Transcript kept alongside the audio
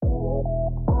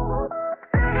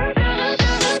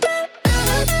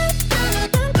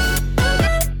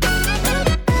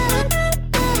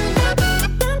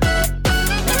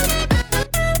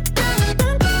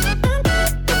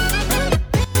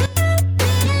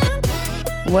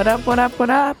What up, what up, what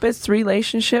up? It's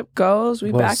Relationship Goals.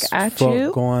 We What's back at fuck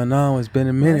you. going on? It's been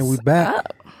a minute. We back.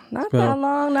 Up? Not that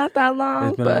long.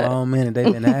 It's been a long minute.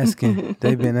 They've been asking.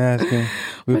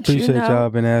 We appreciate y'all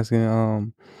been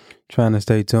asking. Trying to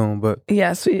stay tuned, but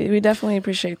yes, we definitely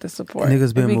appreciate the support.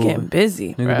 Niggas been moving. Getting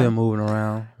busy. Niggas been moving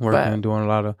around, working, doing a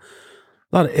lot of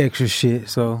extra shit.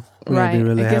 So we right, be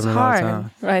really it gets having hard, a lot of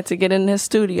time. right, to get in this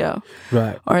studio,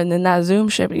 right, or in that Zoom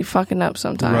shit be fucking up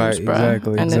sometimes, right, bro,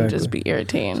 exactly, and then just be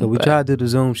irritating. So we tried to do the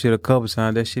Zoom shit a couple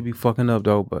times. That shit be fucking up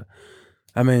though, but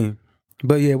I mean,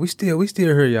 but yeah, we still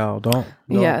here, y'all. Don't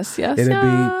yes. It'll be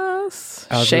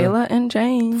Shayla and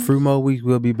Jane. Few more weeks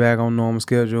we'll be back on normal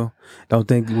schedule. Don't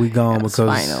think we gone because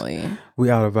finally we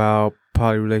out of our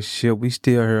poly relationship. We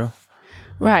still here.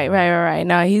 Right.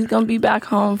 Now he's gonna be back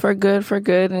home for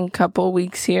good in a couple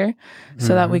weeks here,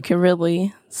 so that we can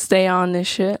really stay on this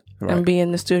shit and be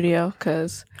in the studio.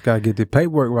 Cause gotta get the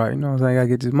paperwork right. You know what I'm saying? Gotta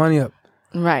get this money up.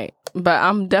 Right, but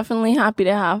I'm definitely happy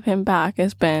to have him back.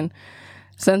 It's been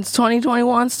since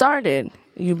 2021 started.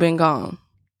 You've been gone.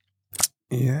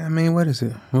 Yeah, I mean, what is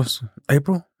it? What's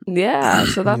April? Yeah,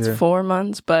 so that's 4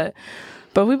 months, but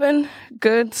we've been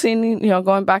good seeing,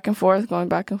 going back and forth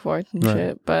and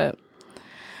shit.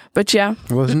 But yeah.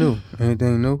 What's new?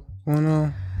 Anything new going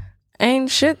on? Ain't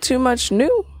shit too much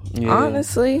new,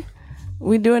 honestly.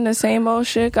 We doing the same old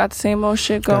shit, got the same old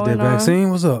shit going on. Got that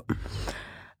vaccine? What's up?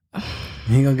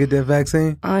 You ain't gonna get that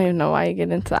vaccine? I don't even know why you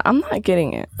get into that. I'm not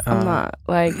getting it. I'm not.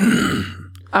 Like,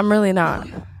 I'm really not.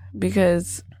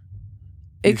 Because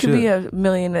it could be a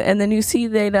million. And then you see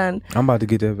they done. I'm about to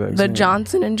get that vaccine. The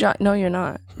Johnson & Johnson. No, you're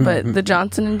not. But the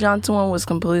Johnson & Johnson one was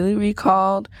completely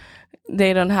recalled.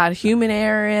 They done had human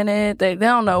error in it. They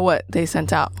don't know what they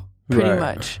sent out, pretty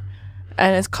much.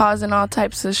 And it's causing all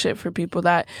types of shit for people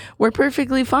that were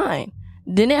perfectly fine.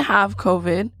 Didn't have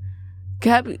COVID.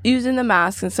 Kept using the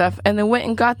mask and stuff. And then went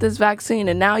and got this vaccine.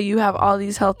 And now you have all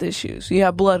these health issues. You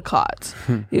have blood clots.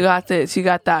 You got this. You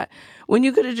got that. When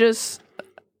you could have just...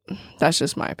 That's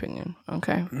just my opinion,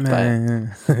 okay?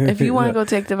 Man. But if you want to go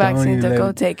take the vaccine, then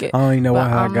go take it. I don't even know how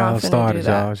I I'm got not finna started, do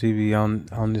that. y'all. She be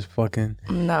on this fucking...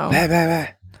 No. Blah.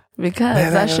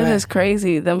 Because that shit is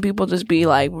crazy. Them people just be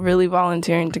like really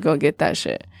volunteering to go get that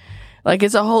shit. Like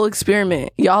it's a whole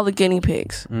experiment. Y'all the guinea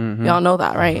pigs. Y'all know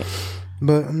that, right?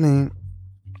 But I mean,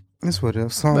 it's whatever.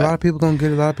 So a lot of people gonna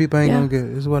get it. A lot of people ain't gonna get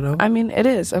it. It's whatever. I mean, it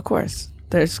is, of course.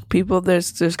 There's people.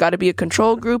 There's got to be a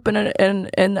control group and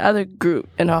the other group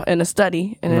in a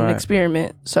study and an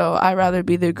experiment. So I'd rather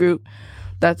be the group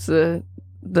that's I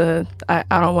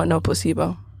don't want no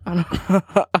placebo. I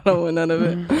don't want none of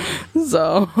it.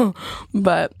 So,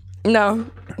 but no.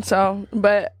 So,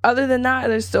 but other than that,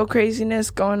 there's still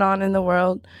craziness going on in the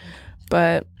world.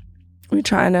 But we're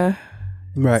trying to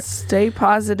stay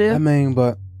positive. I mean,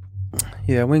 but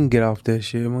yeah, we can get off that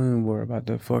shit. We ain't worry about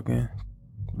that fucking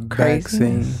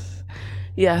vaccine.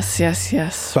 Yes.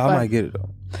 So I might get it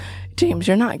though. James,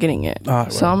 you're not getting it.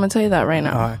 So I'm gonna tell you that right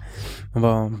now. All right. I'm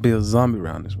gonna be a zombie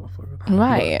around this motherfucker.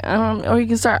 Right. Or you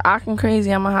can start acting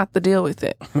crazy. I'm gonna have to deal with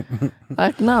it.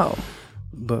 Like, no.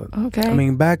 But okay. I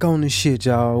mean, back on the shit,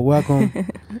 y'all. Welcome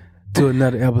to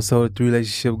another episode of 3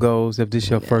 Relationship Goals. If this is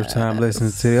your first time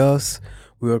listening to us,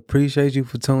 we appreciate you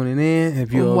for tuning in.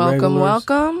 If you're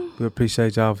welcome. We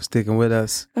appreciate y'all for sticking with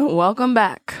us. Welcome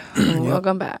back.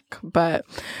 Welcome back. But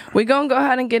we're going to go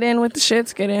ahead and get in with the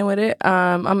shits. Get in with it.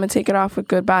 I'm going to take it off with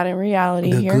good, bad, and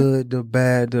reality here. The good, the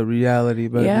bad, the reality,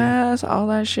 baby. Yes, all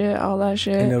that shit.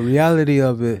 And the reality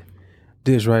of it,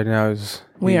 this right now is...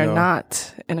 We are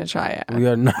not in a triad. We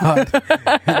are not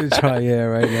in a triad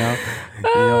right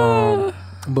now.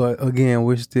 But again,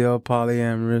 we're still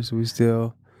polyamorous. We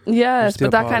still... Yes,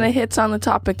 but that kind of hits on the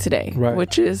topic today,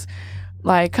 which is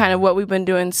like kind of what we've been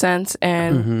doing since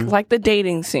and like the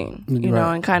dating scene, you know,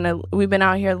 and kind of we've been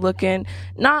out here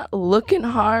not looking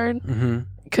hard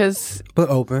because... But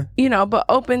open. You know, but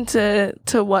open to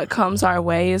what comes our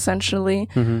way, essentially.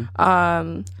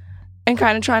 And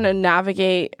kind of trying to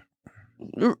navigate,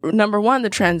 number one, the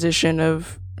transition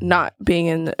of not being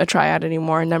in a triad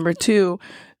anymore. And number two,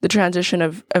 the transition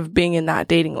of being in that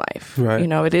dating life. Right. You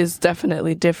know, it is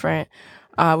definitely different.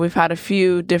 We've had a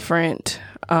few different,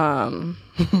 possibles.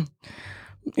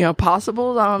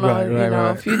 I don't know,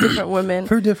 a few different women.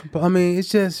 For different, I mean, it's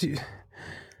just,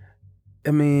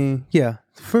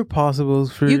 for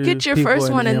possibles. For you get your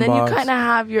first one and then you kind of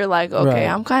have your like, okay,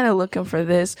 I'm kind of looking for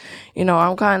this. You know,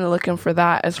 I'm kind of looking for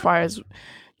that as far as,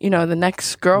 the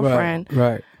next girlfriend.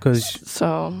 Right. Because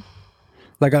so...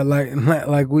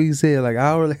 Like we said, like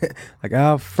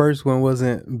our first one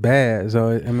wasn't bad.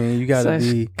 So I mean, you gotta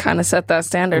be kind of set that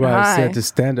standard high. Set the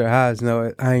standard high.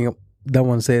 I don't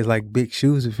want to say it's like big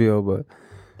shoes to fill, but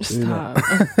Stop.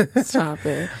 Stop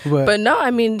it. But no,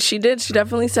 I mean, she did. She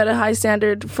definitely set a high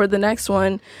standard for the next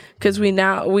one because we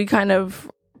kind of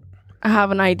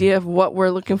have an idea of what we're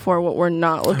looking for, what we're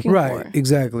not looking for. Right,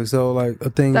 exactly. So like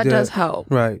things that does help.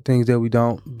 Right, things that we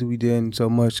didn't so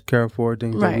much care for,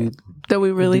 things that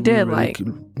we really did like.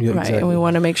 Yeah, right, exactly. and we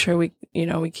want to make sure we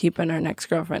keep in our next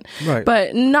girlfriend. Right.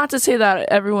 But not to say that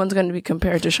everyone's going to be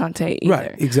compared to Shantae either.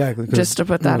 Right, exactly. Just to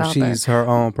put that out there. She's her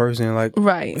own person. Like,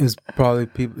 right. It's probably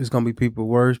it's going to be people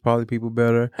worse, probably people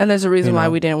better. And there's a reason why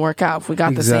we didn't work out. If we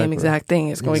got the same exact thing,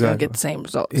 we're going to get the same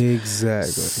results.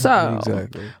 Exactly. So,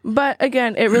 but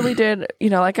again, it really did,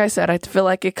 like I said, I feel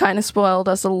like it kind of spoiled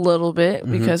us a little bit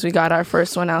because we got our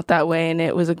first one out that way and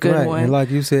it was a good one. And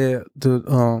like you said,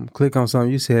 to click on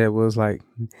something you said was like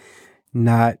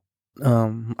not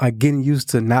getting used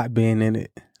to not being in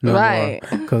it no more.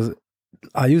 Because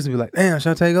I used to be like, damn,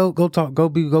 Shantae, go talk, go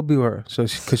be with her. So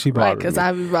because she bothered me. Because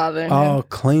I be bothering him. All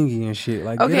clingy and shit.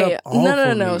 Like, okay, get up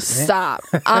off no, me, stop.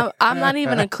 I'm not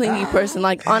even a clingy person.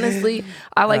 Like, honestly,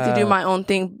 I like to do my own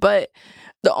thing, but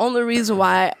the only reason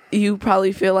why you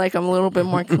probably feel like I'm a little bit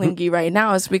more clingy right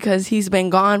now is because he's been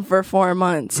gone for 4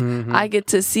 months. I get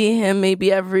to see him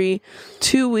maybe every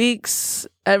 2 weeks,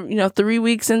 3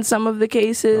 weeks in some of the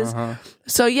cases.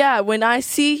 So yeah, when I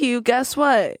see you, guess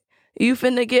what? You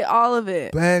finna get all of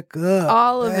it. Back up.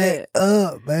 All of it.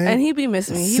 Up, man. And he be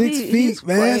missing me. 6 feet,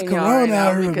 man. It's Corona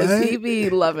out here, because man. he be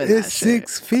loving it's that shit.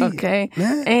 6 feet. Okay?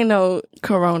 Man. Ain't no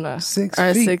Corona. 6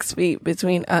 or feet. 6 feet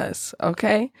between us.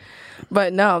 Okay?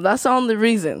 But no, that's the only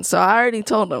reason. So I already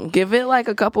told him, give it like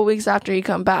a couple weeks after he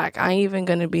come back. I ain't even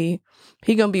gonna be,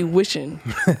 he gonna be wishing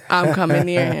I'm coming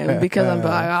near him because I'm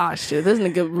like, oh shit, this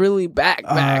nigga really back.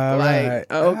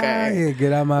 Like, okay. Yeah,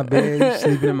 get out my bed, you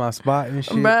sleeping in my spot and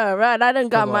shit. Right. I done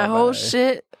got my whole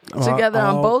shit together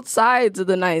on both sides of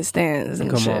the nightstands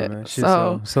and shit. On, man. Shit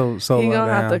so he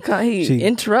gonna have to come. He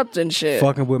interrupting shit.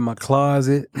 Fucking with my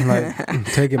closet, like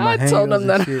taking my hands. I told him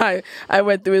that I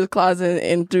went through his closet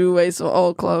and threw away some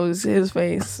old clothes. His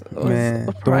face was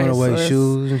throwing away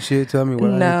shoes and shit. Tell me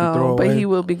what I need to throw away. But he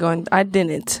will be going. I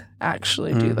didn't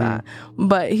actually do that,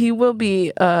 but he will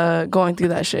be going through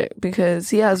that shit because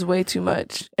he has way too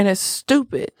much and it's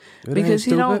stupid because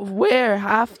he don't wear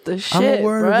half the shit. I'm gonna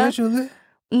wear it eventually.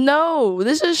 No,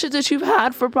 this is shit that you've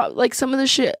had for like some of the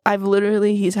shit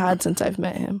he's had since I've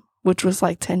met him, which was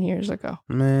like 10 years ago.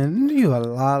 Man, you a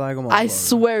lot like him. I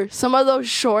swear, some of those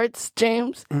shorts,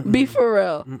 James, be for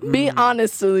real. Be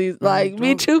honest to these, like,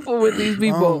 be truthful with these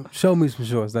people. Show me some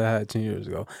shorts that I had 10 years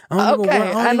ago. I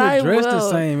dress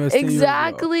the same as 10 years ago.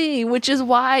 Exactly, which is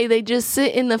why they just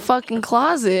sit in the fucking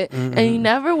closet and you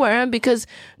never wear them because,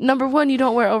 number one, you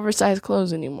don't wear oversized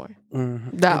clothes anymore.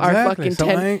 That are fucking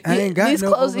 10. I ain't got these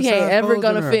clothes he ain't ever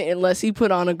gonna fit unless he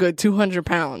put on a good 200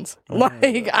 pounds.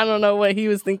 Like, I don't know what he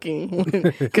was thinking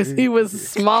because he was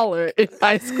smaller in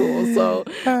high school. So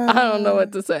I don't know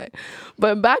what to say.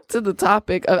 But back to the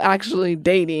topic of actually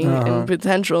dating and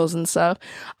potentials and stuff.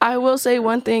 I will say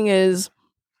one thing is,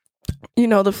 the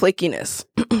flakiness.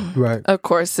 Right. Of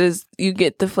course, is you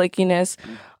get the flakiness.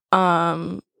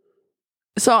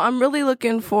 So I'm really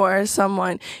looking for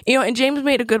someone, and James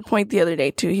made a good point the other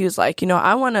day too. He was like,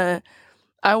 I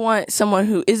want someone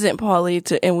who isn't poly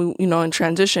and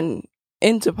transition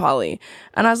into poly.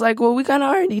 And I was like, well, we kind of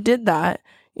already did that.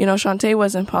 Shantae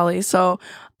wasn't poly. So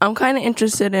I'm kind of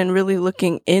interested in really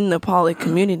looking in the poly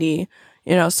community,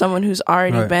 someone who's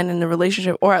already been in the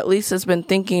relationship or at least has been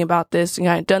thinking about this,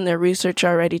 done their research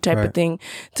already type of thing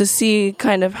to see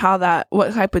kind of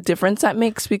what type of difference that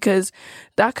makes, because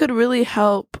that could really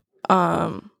help,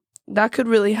 kind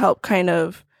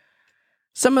of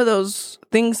some of those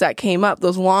things that came up,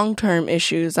 those long-term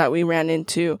issues that we ran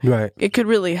into. Right. It could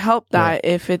really help that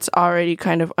if it's already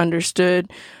kind of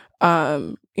understood.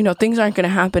 Things aren't going to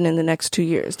happen in the next 2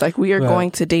 years. Like, we are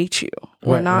going to date you.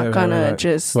 We're not going to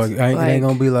just... Like, it ain't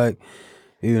going to be like,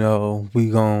 we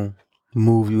going to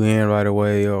move you in right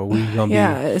away, or we going to be...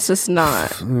 Yeah, it's just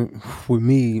not. With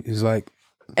me, it's like...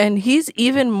 And he's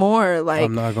even more like...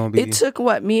 I'm not going to be... It took,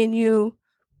 me and you...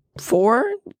 3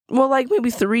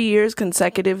 years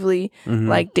consecutively,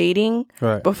 like dating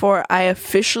before I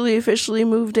officially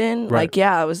moved in. Right. Like,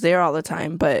 I was there all the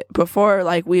time, but before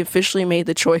we officially made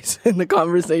the choice in the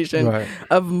conversation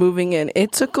of moving in,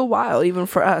 it took a while even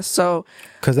for us. So,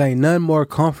 because ain't nothing more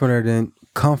comforting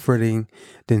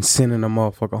than sending a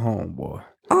motherfucker home, boy.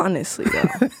 Honestly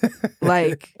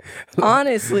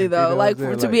though,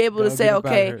 to be able to say,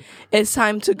 okay, it's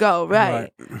time to go,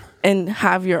 right? And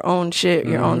have your own shit,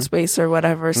 your own space or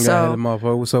whatever. So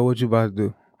what you about to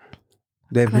do?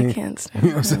 that means, I can't stand you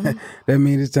know what I'm saying? That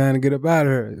means it's time to get up out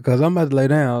of here. Because I'm about to lay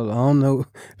down. I don't know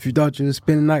if you thought you were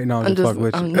spending the night. No, I'm just fucking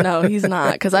with you. No, he's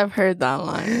not. Because I've heard that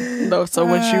line. No, so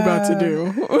what you about to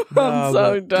do? I'm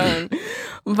so done.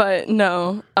 But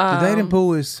no. The dating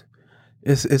pool is,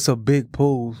 it's a big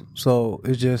pool. So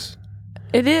it's just.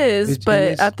 It is,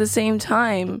 but at the same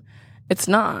time, it's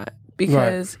not.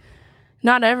 Because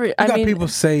not every. I mean, people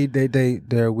say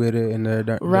they're with it and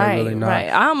they're really not. Right.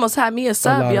 I almost had me a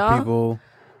sub, y'all. A lot y'all. of people.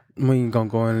 We ain't gonna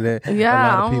go into that. Yeah, a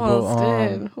lot of people, almost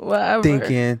did. Whatever.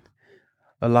 Thinking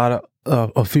a lot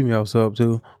of a female sub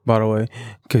too, by the way,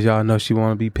 because y'all know she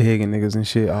want to be pegging niggas and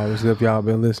shit. Obviously, if y'all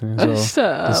been listening, so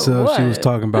the sub she was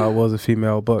talking about was a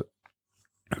female, but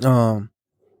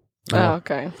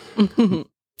okay.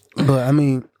 But I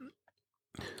mean,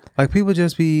 like people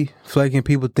just be flaking.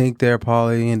 People think they're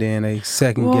poly, and then they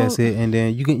second guess it, and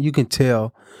then you can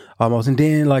tell almost. And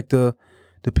then like the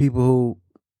people who,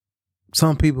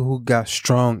 some people who got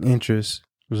strong interests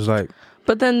was like.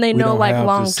 But then they know like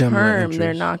long term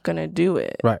they're not gonna do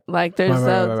it. Right. Like there's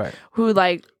those who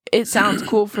like it sounds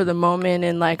cool for the moment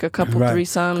and like a couple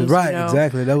threesomes. Right. You know?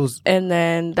 Exactly. That was. And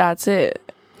then that's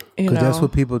it. Because that's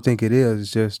what people think it is.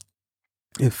 It's just.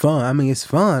 It's fun. I mean, it's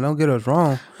fun. Don't get us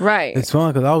wrong. Right. It's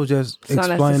fun because I was just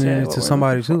explaining it to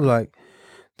somebody too. Like,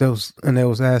 they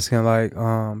was asking like,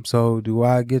 so do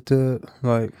I get to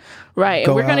like? Right.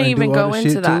 And we're gonna even go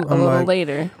into that a little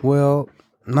later. Well,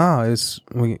 nah. It's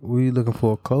we looking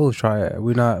for a closed triad.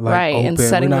 We're not like open. And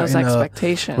setting those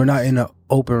expectations. We're not in an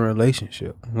open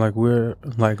relationship. Like we're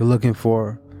like looking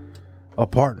for a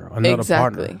partner, another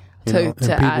partner. And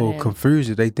people confuse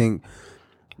it. They think.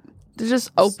 They're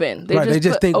just open. They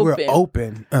just think we're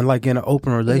open and like in an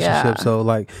open relationship. Yeah. So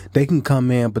like they can come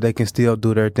in, but they can still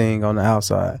do their thing on the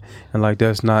outside. And like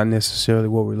that's not necessarily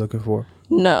what we're looking for.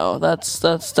 No, that's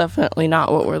definitely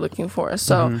not what we're looking for.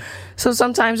 So so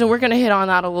sometimes, and we're going to hit on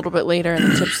that a little bit later in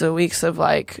the tips of the weeks of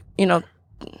like, you know,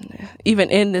 even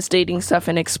in this dating stuff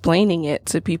and explaining it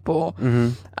to people,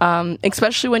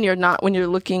 especially when you're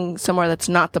looking somewhere that's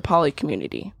not the poly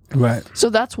community. Right. So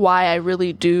that's why I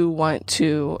really do want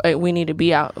to, we need to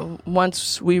be out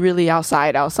once we really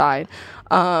outside.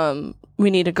 We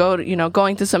need to go to,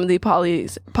 going to some of the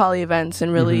poly events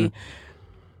and really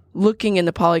looking in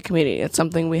the poly community. It's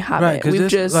something we haven't. Right, we've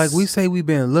just like we say we've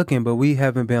been looking, but we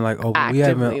haven't been like open.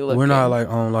 We're not like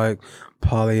on like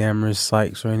polyamorous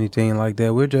sites or anything like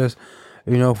that. We're just,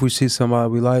 if we see somebody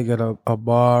we like at a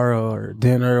bar or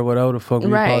dinner or whatever the fuck, we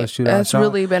probably shoot our shot. That's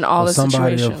really been all the situations.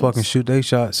 Somebody will fucking shoot their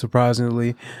shot,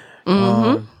 surprisingly.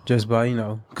 Just by,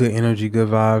 good energy, good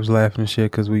vibes, laughing and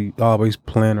shit, because we always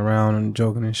playing around and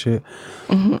joking and shit.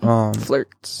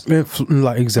 Flirts.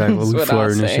 Like, exactly. We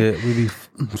flirting and shit. We be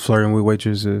flirting with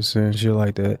waitresses and shit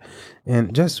like that.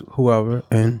 And just whoever.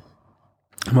 And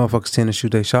motherfuckers tend to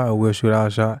shoot their shot or we'll shoot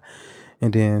our shot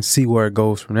and then see where it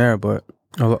goes from there. But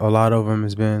a lot of them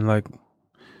has been like,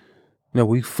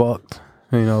 we fucked,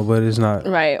 but it's not.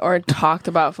 Right. Or talked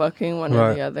about fucking one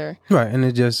or the other. Right. And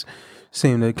it just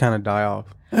seemed to kind of die off.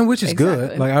 And which is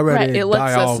good. Like, I'd rather it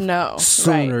die off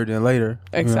sooner than later.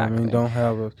 Exactly. Don't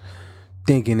have a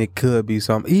thinking it could be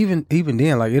something. Even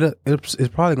then, like, it's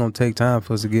probably going to take time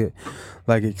for us to get,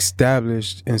 like,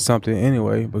 established in something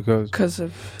anyway, because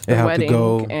of the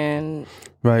wedding and...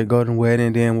 Right, go to the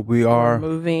wedding, then we are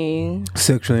moving,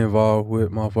 sexually involved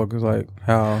with motherfuckers, like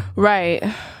how... Right.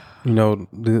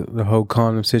 The whole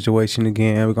condom situation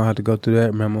again. We're going to have to go through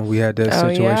that. Remember, we had that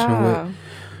situation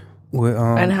with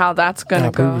and how that's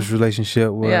gonna go. Previous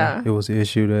relationship where it was the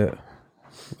issue that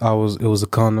it was a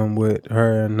condom with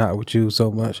her and not with you so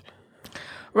much.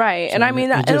 Right. So, and I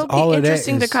mean it'll be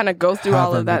interesting to kind of go through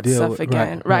all of that stuff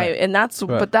again. Right. And that's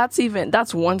but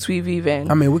that's once we've even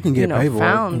I mean we can get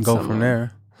paperwork and go from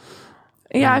there.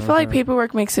 Yeah, I feel like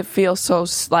paperwork makes it feel so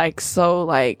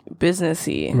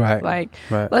businessy. Right. Like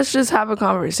let's just have a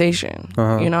conversation.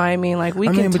 You know what I mean? Like we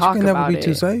can talk about it. But you can never be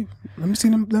too safe. Let me see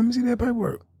that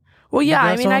paperwork. Well, yeah,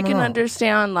 I mean, I can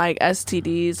understand, like,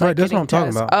 STDs. Right, that's what I'm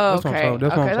talking about. Oh, okay. Okay,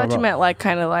 I thought you meant, like,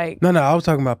 kind of like... No, I was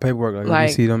talking about paperwork. Like, let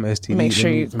me see them STDs. Make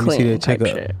sure you clean. Let me see that checkup.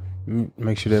 Shit.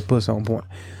 Make sure that pussy on point.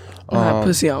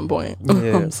 Pussy on point.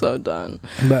 Yeah. I'm so done.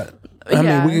 But, I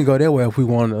mean, we can go that way if we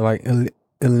want to, like,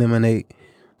 eliminate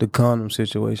the condom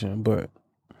situation, but...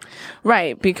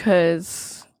 Right,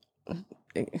 because...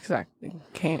 Exactly.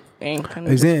 Ain't kind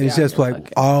of... It's just,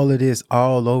 like, all of this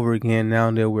all over again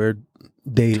now that we're...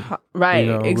 dating,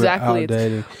 right? Exactly.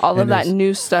 All of that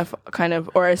new stuff, kind of,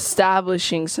 or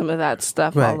establishing some of that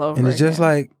stuff all over. And it's just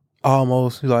like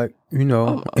almost like in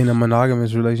a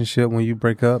monogamous relationship when you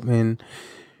break up and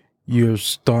you're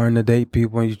starting to date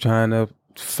people and you're trying to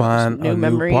find new a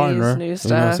memories, new partner, new stuff,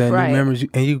 you know what I'm saying? right? New memories,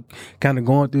 and you kind of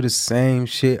going through the same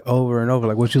shit over and over.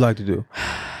 Like, what you like to do?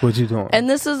 What you doing? And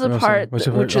this is the part which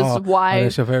is why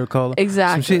that's your favorite color.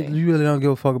 Exactly. Some shit you really don't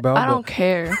give a fuck about. I don't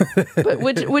care. But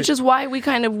which is why we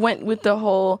kind of went with the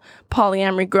whole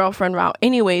polyamory girlfriend route,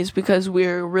 anyways, because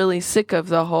we're really sick of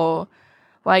the whole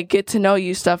like get to know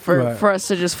you stuff for us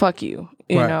to just fuck you.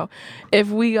 You know, if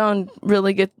we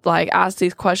really get like asked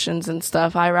these questions and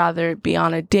stuff, I rather be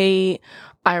on a date.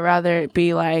 I rather it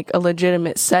be like a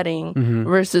legitimate setting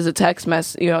versus a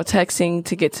texting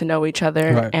to get to know each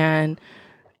other and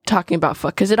talking about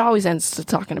fuck. Because it always ends to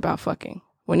talking about fucking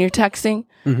when you're texting.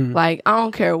 Like I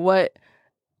don't care.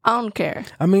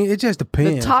 I mean, it just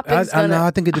depends.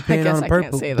 I think it depends on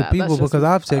the people because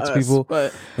I've sexed people,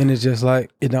 and it's just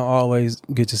like it don't always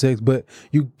get to sex. But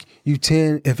you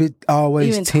tend, if it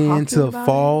always tend to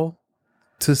fall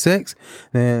to sex,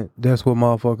 then that's what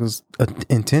motherfuckers'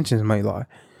 intentions may lie.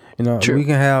 You know, we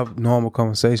can have normal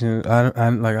conversations. I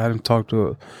didn't talk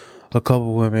to a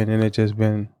couple women, and it just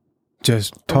been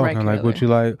talking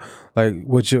regularly. Like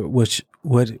what you like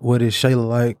what is Shayla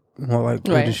like. Well, like,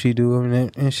 what does she do?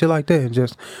 And shit like that. And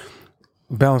just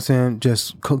bouncing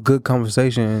just good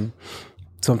conversation. And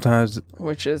sometimes...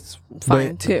 Which is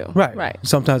fine, too. Right.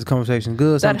 Sometimes the conversation's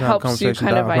good. That helps you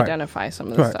kind of identify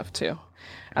some of the stuff, too,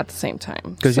 at the same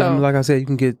time. Because, like I said, you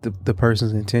can get the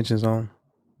person's intentions on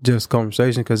just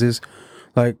conversation. Because it's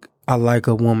like, I like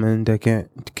a woman that can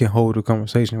hold a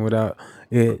conversation without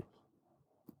it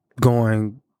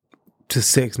going to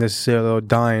sex necessarily or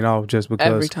dying off just because...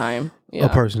 Every time. A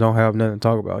person don't have nothing to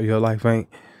talk about. Your life ain't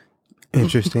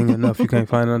interesting enough. You can't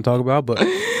find nothing to talk about. But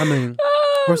I mean,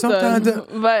 or sometimes,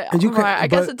 I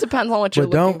guess it depends on what you're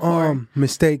looking for. But don't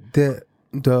mistake the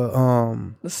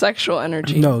sexual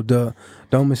energy. No,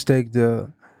 don't mistake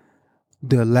the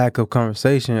lack of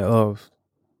conversation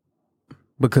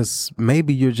because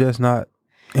maybe you're just not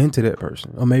into that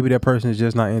person, or maybe that person is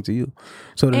just not into you.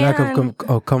 So the lack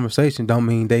of conversation don't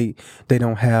mean they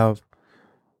don't have.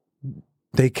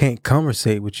 They can't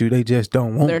conversate with you. They just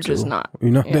don't want to. They're just not.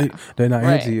 You know, they're not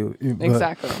into you. But,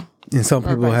 exactly. And some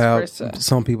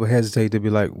people hesitate to be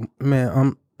like,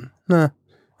 man,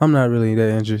 I'm not really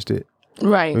that interested.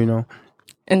 Right. You know?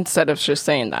 Instead of just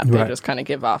saying that, they just kind of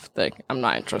give off the I'm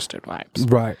not interested vibes.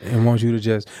 Right. And want you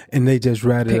to they just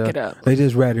rather pick it up. They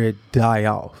just rather it die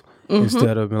off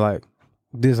instead of like,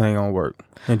 this ain't gonna work.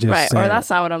 And just or that's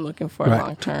not what I'm looking for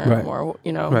long term, or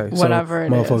whatever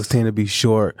it is. Motherfuckers tend to be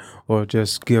short, or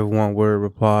just give one word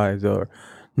replies, or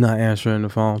not answering the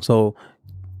phone. So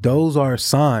those are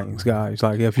signs, guys.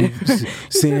 Like if you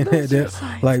seeing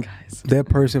that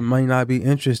person may not be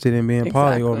interested in being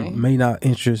poly, or may not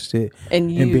interested in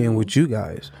being with you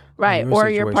guys, right? Or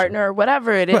your partner, or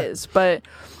whatever it is, but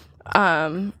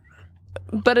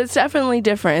it's definitely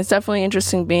different. It's definitely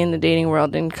interesting being in the dating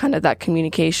world and kind of that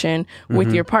communication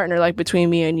with your partner, like between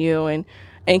me and you,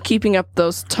 and keeping up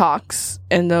those talks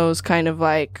and those kind of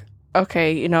like,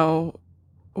 okay, you know,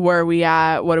 where are we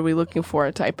at? What are we looking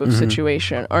for? Type of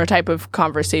situation or type of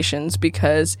conversations,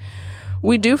 because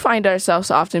we do find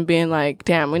ourselves often being like,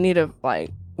 damn,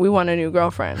 we want a new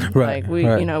girlfriend. Right. Like we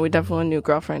definitely want a new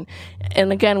girlfriend.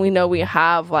 And again, we know we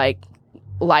have like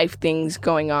life things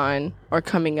going on or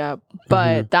coming up,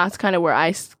 but that's kind of where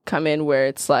I come in, where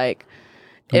it's like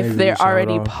if they're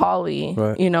already poly,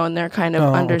 you know, and they're kind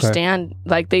of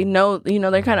like they know, you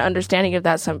know, they're kind of understanding of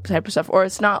that some type of stuff, or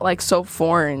it's not like so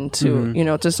foreign to you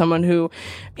know, to someone who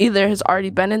either has already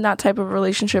been in that type of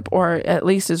relationship, or at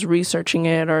least is researching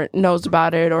it, or knows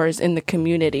about it, or is in the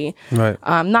community. Right.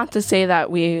 Not to say that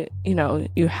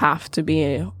you have to be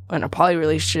in a poly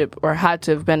relationship or had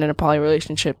to have been in a poly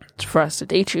relationship for us to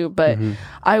date you, but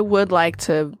I would like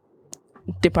to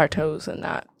dip our toes in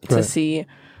that to see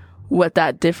what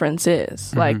that difference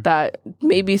is. Like that,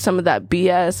 maybe some of that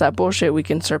BS, that bullshit we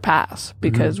can surpass,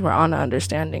 because we're on an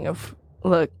understanding of,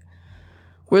 look,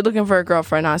 we're looking for a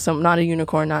girlfriend, not a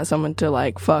unicorn, not someone to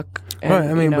like fuck. And, right.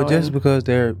 I mean, but just because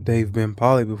they've been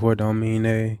poly before don't mean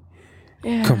they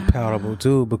compatible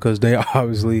too, because they are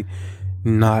obviously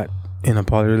not in a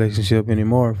poly relationship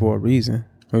anymore for a reason.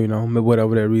 You know,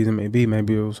 whatever that reason may be.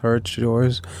 Maybe it was her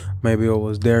choice, maybe it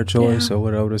was their choice, or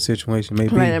whatever the situation may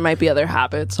be. Right, there might be other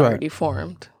habits already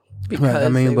formed. Because I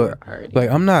mean, but like,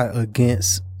 I'm not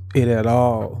against it at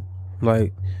all.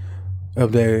 Like,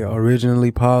 if they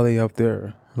originally poly, if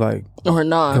they're like, or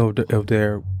not, if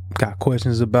they're got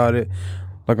questions about it.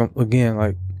 Like, again,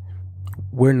 like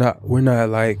we're not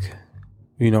like,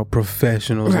 you know,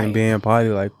 professionals in being poly.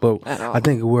 Like, but I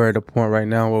think we're at a point right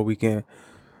now where we can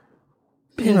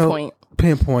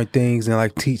pinpoint things and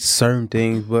like teach certain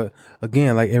things, but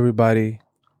again, like everybody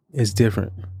is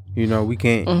different. You know, we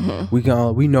can't. We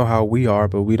know how we are,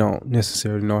 but we don't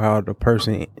necessarily know how the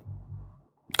person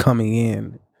coming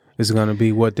in is going to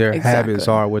be, what their habits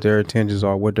are, what their intentions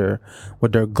are, what their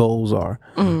goals are.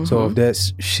 So if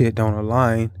that shit don't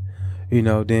align, you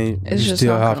know, then it's you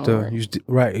still have to.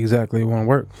 Right, exactly. It won't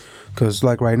work, because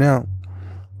like right now,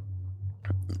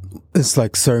 it's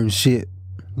like certain shit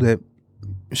that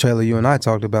Shayla, you and I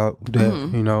talked about that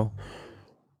you know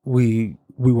we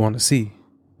want to see.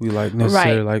 We like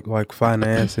necessarily like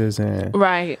finances and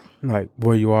like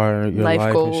where you are in your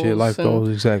life and shit, life goals,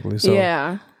 exactly. So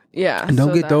yeah, and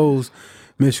don't get those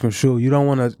misconstrued. You don't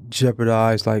want to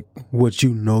jeopardize like what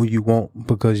you know you want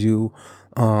because you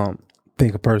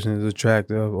think a person is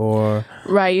attractive, or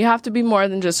you have to be more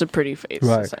than just a pretty face,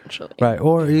 essentially,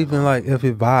 or even like if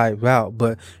it vibes out,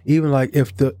 but even like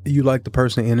if you like the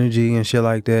person energy and shit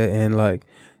like that, and like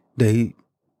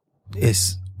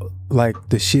it's like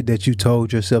the shit that you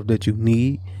told yourself that you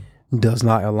need does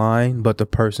not align, but the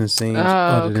person seems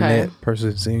than that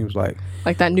person seems like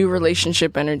that new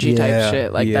relationship energy type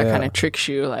shit, like that kind of tricks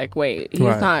you, like, wait, he's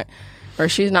not, or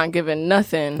she's not giving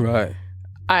nothing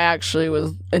I actually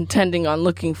was intending on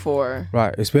looking for.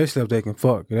 Right, especially if they can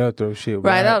fuck. They'll throw shit.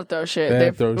 They'll throw shit.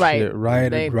 They'll throw shit right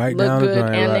down the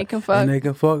drain. And they can fuck. And they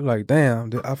can fuck. Like, damn,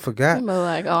 I forgot. I'm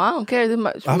like, oh, I don't care.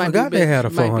 I forgot they had a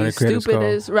 400 credit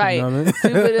score. Right. You know what I mean?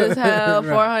 Stupid as hell,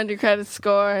 400 credit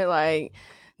score. Like,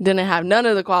 didn't have none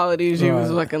of the qualities you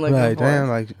was looking for. Damn,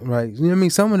 like, you know what I mean?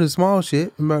 Some of the small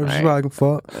shit, she probably can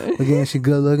fuck. Again, she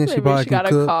good looking. She probably can cook.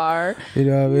 She got a car. You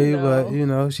know what I mean? But, you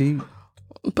know,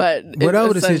 But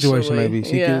whatever the situation may be,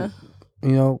 she could,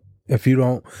 you know, if you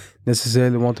don't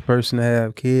necessarily want the person to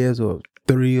have kids, or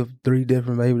three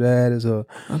different baby daddies, or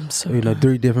you know,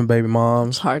 3 different baby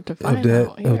moms. It's hard to find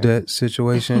of that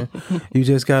situation. You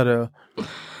just gotta,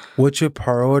 what your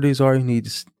priorities are.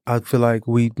 I feel like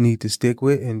we need to stick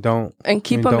with and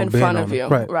keep them in front of you,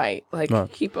 right?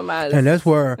 Like keep them out, and that's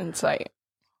where in sight.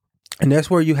 And that's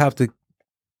where you have to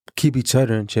keep each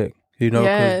other in check. You know,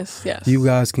 yes. You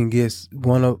guys can get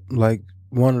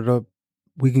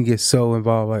we can get so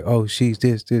involved, like, oh, she's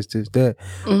this, that,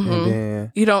 and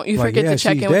then you forget to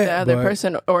check in with the other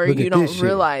person, or you don't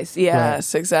realize.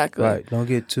 Yes, exactly. Right. Don't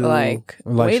get too like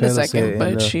wait a second,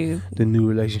 but the new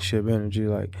relationship energy,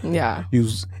 like,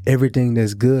 use everything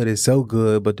that's good is so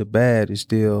good, but the bad is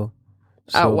still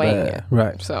so outweighing bad. it.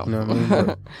 Right. So, you know what I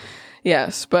mean?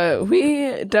 Yes, but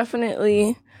we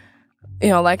definitely, you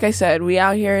know, like I said, we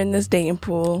out here in this dating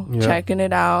pool, checking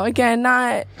it out. Again,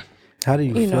 not... How do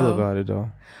you feel about it,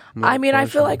 though? I mean, I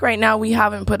feel like right now we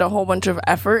haven't put a whole bunch of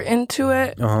effort into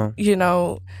it, you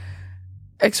know,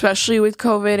 especially with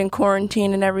COVID and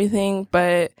quarantine and everything.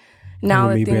 But now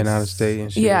that me things... being out of state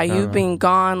and shit. Yeah, you've been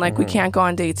gone. Like, we can't go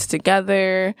on dates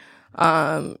together.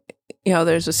 You know,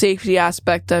 there's a safety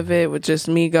aspect of it with just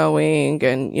me going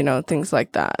and, you know, things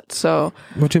like that. So...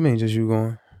 What you mean, just you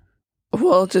going?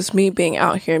 Well, just me being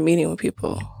out here meeting with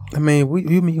people. I mean,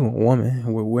 you meet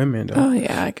with women, though. Oh,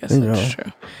 yeah, I guess that's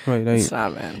true. Right, it's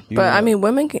not, man. But, I mean,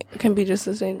 women can be just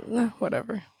the same. No,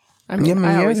 whatever. I mean,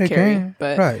 I always carry.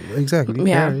 But, right, exactly.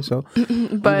 Yeah. Carry, so,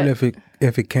 but even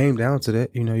if it came down to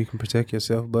that, you know, you can protect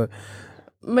yourself. But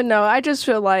no, I just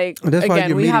feel like, that's why again,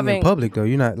 you're meeting in public, though.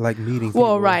 You're not, like, meeting people.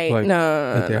 Well, right. Like,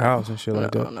 no, at their house and shit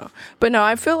like that. No. But no,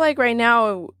 I feel like right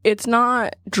now it's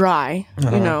not dry.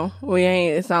 You know,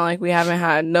 it's not like we haven't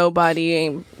had nobody,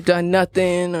 ain't done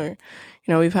nothing, or, you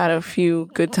know, we've had a few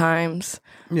good times.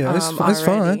 Yeah, it's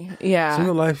fun. Yeah.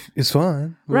 Single life is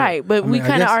fun. Right. But we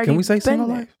kind of already. Can we say single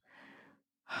life?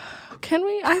 Can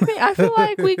we? I feel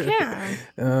like we can.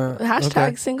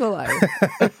 Hashtag single life.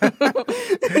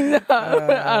 No,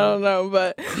 I don't know,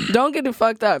 but don't get it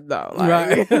fucked up though.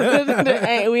 Like,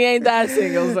 right. We ain't that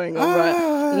single, but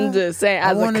I'm just saying,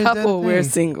 as a couple, we're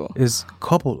single. It's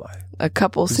couple life. A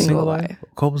couple single life.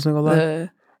 Couple single life.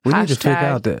 We need to figure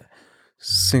out that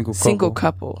single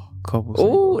couple.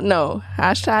 Oh no!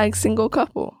 Hashtag single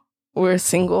couple. We're a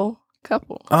single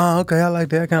couple. Oh, okay. I like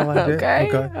that. I kind of like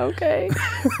that. Okay.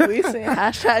 We say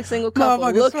hashtag single couple.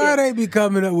 Motherfuckers, why they be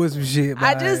coming up with some shit?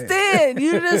 I just did.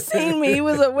 You just seen me. He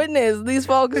was a witness. These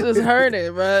folks just heard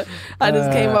it, bro. I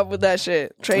just came up with that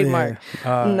shit. Trademark.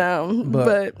 Yeah. No,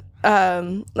 but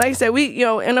like I said, we, you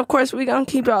know, and of course we gonna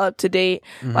keep y'all up to date,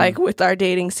 like with our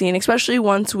dating scene, especially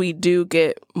once we do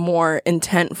get more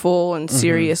intentful and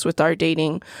serious with our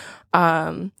dating.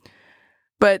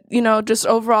 But, you know, just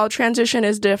overall transition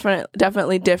is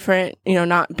definitely different, you know,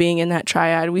 not being in that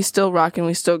triad. We still rocking,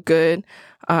 we still good.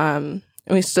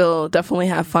 We still definitely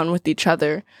have fun with each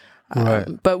other. Right.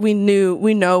 But we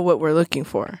know what we're looking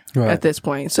for at this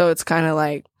point. So it's kind of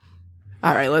like,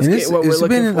 All right, let's get what we're looking for.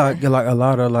 It's been like a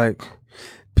lot of like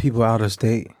people out of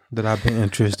state that I've been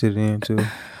interested in too.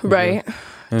 Right.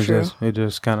 And it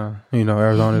just kind of,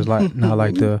 Arizona is like not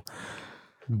like the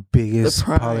biggest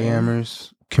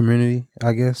polyamorous community,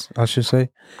 I guess I should say.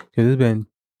 Because there's been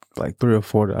like 3 or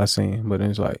 4 that I've seen, but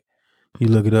it's like you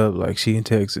look it up, like she in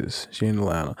Texas, she in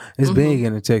Atlanta. It's big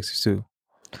in Texas too,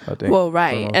 I think. Well,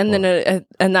 right, and then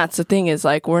and that's the thing is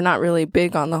like we're not really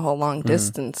big on the whole long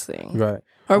distance thing, right?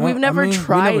 Or we've never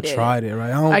tried it. We never tried it,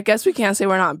 right? I guess we can't say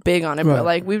we're not big on it, but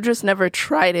like we've just never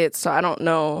tried it, so I don't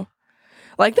know.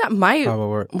 Like that might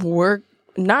work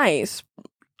nice,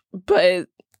 but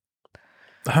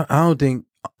I don't think.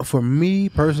 For me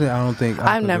personally, I don't think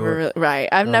I've never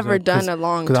I've never done a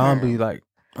long term. Because I don't be like,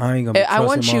 I ain't gonna be I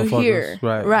want you here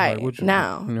right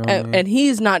now. And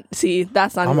he's not, see,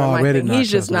 that's not even my thing. He's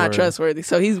just not trustworthy.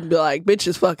 So he's be like, bitch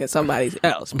is fucking somebody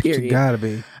else, period. You gotta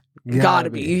be.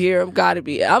 Gotta be. You hear him? Gotta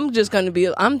be. I'm just gonna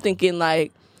be, I'm thinking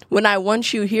like, when I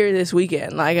want you here this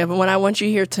weekend, like when I want you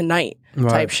here tonight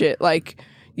type shit, like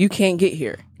you can't get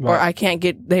here or I can't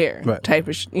get there type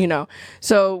of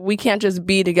so we can't just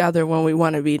be together when we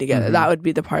want to be together. That would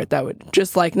be the part that would,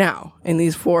 just like now in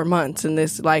these 4 months and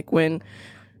this, like when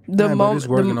the moment just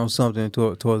working on something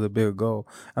towards a bigger goal.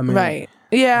 I mean, I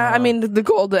mean the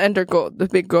goal, the end goal, the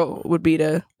big goal would be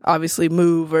to obviously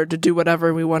move or to do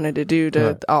whatever we wanted to do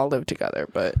to all live together,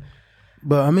 but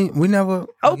I mean, we never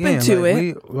open to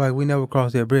it. We never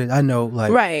crossed that bridge. I know,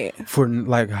 like for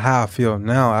like how I feel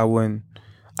now,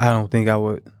 I don't think I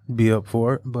would be up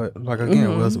for it, but like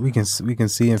again, we can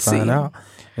see and find out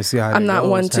and see how. I'm not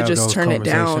one to just turn it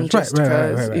down just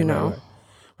because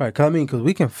Right, cause I mean, because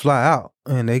we can fly out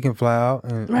and they can fly out,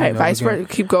 and vice versa,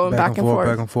 keep going back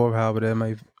and forth, however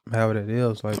that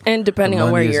is. Like, and depending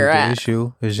on where you're at, the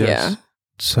issue is just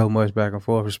so much back and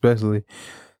forth, especially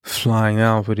flying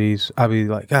out for these. I'd be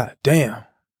like, God damn.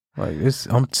 Like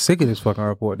I'm sick of this fucking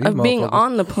airport. These of being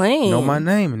on the plane. Know my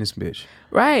name in this bitch.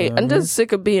 Right. I'm just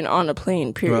sick of being on a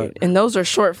plane, period. Right. And those are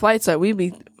short flights that we've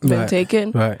been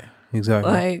taking. Right.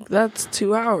 Exactly. Like that's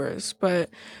 2 hours. But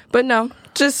no,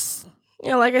 just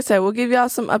like I said, we'll give y'all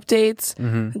some updates.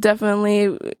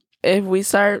 Definitely if we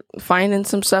start finding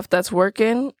some stuff that's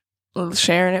working,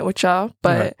 sharing it with y'all.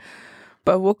 But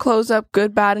we'll close up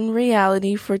Good, Bad, and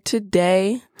Reality for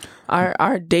today.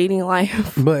 Our dating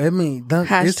life. But I mean,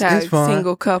 hashtag it's fun.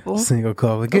 Single couple.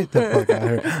 Get the fuck out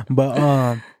of here.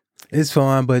 But it's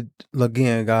fun. But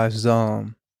again, guys,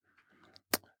 know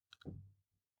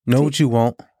what you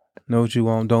want. Know what you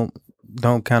want. Don't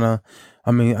kind of.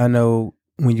 I mean, I know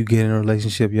when you get in a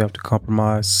relationship, you have to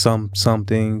compromise some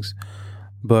things,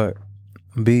 but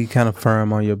be kind of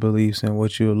firm on your beliefs and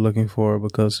what you're looking for,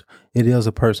 because it is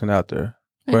a person out there.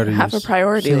 Whether have a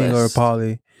priority list or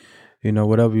poly.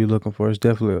 Whatever you're looking for is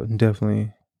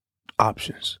definitely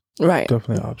options. Right.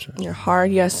 Definitely options. Your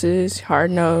hard yeses,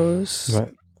 hard no's.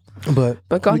 Right. But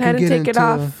go ahead and take it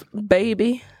off,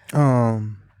 baby.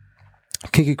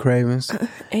 Kinky Cravings.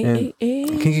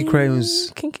 Kinky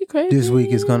Cravings this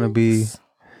week is going to be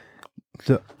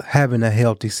having a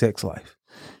healthy sex life.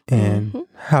 And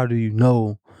how do you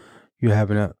know you're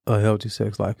having a healthy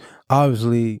sex life?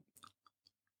 Obviously,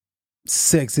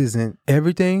 sex isn't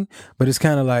everything, but it's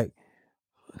kind of like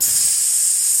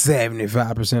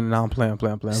 75%, and I'm playing.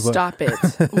 Stop it.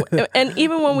 And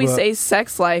even when we say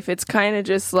sex life, it's kind of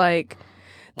just like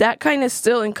that kind of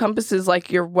still encompasses like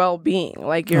your well-being,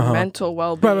 like your mental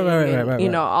well-being,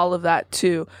 and all of that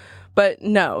too. But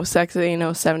no, sex ain't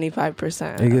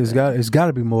 75%. It's got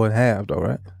to be more than half though,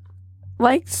 right?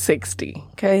 Like 60,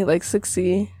 okay? Like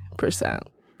 60%.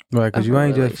 Right, because you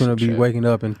ain't just gonna be waking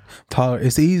up and tolerate.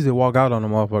 It's easy to walk out on a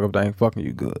motherfucker if they ain't fucking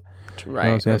you good. Right. You know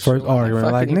what I'm saying? First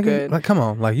argument, like nigga, good. Like come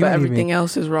on, like you but ain't everything even,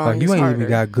 else is wrong. Like you ain't even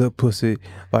got good pussy,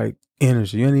 like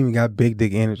energy. You ain't even got big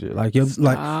dick energy. Like your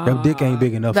dick ain't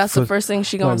big enough. That's the first thing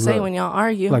she gonna say when y'all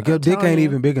argue. Like your dick ain't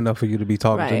even big enough for you to be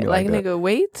talking to me like that. Nigga,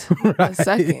 wait a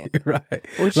second. Right.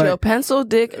 With your pencil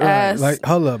dick ass. Like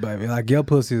hold up, baby. Like your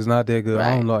pussy is not that good.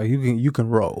 Right. I don't know. You can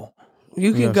roll.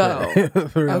 You can go.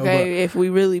 For real, okay, if we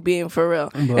really being for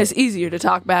real. It's easier to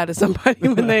talk bad to somebody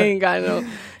when they ain't got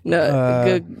no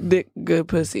good dick, good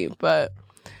pussy. But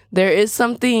there is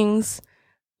some things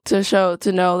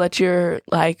to know that you're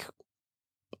like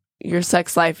your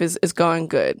sex life is going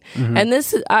good. And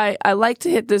this I like to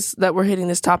hit this, that we're hitting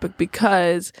this topic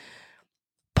because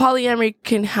polyamory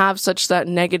can have such that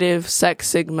negative sex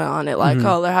stigma on it, like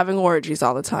oh, they're having orgies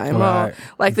all the time, oh,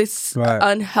 like this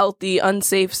unhealthy,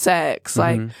 unsafe sex.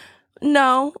 Like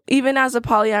no, even as a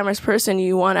polyamorous person,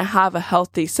 you want to have a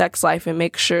healthy sex life and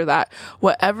make sure that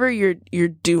whatever you're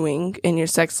doing in your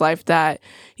sex life, that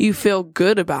you feel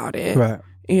good about it. Right.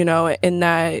 you know, and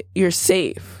that you're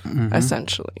safe,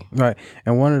 essentially. Right.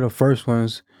 And one of the first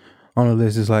ones on the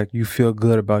list is like, you feel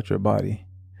good about your body.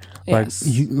 Yes.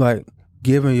 Like, you like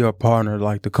giving your partner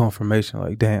like the confirmation,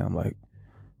 like, damn, like,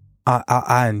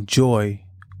 I enjoy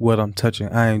what I'm touching.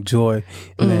 I enjoy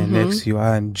laying next to you.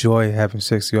 I enjoy having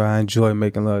sex with you. I enjoy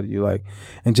making love to you. Like,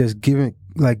 and just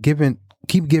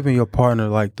keep giving your partner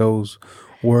like those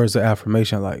words of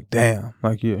affirmation, like, damn,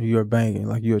 like you're banging,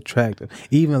 like you're attractive.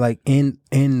 Even like in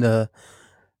the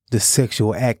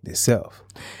sexual act itself.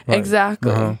 Like,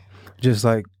 exactly. Just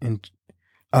like,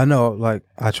 I know, like,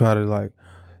 I try to like,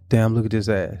 damn, look at this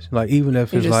ass. Like, even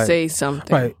if it's just like, say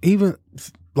something. right, even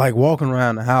like walking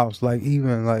around the house, like,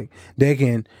 even like they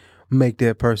can make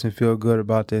that person feel good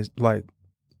about this, like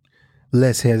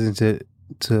less hesitant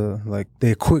to like,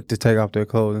 they're quick to take off their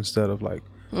clothes instead of like,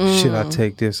 should I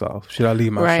take this off? Should I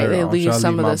leave my shirt on? Right, they leave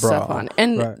some of the stuff on? on.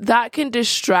 And that can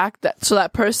distract that. So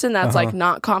that person that's like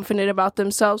not confident about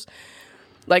themselves,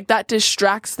 like that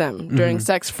distracts them during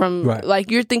sex from like,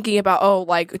 you're thinking about, oh,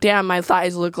 like, damn, my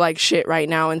thighs look like shit right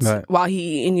now, and while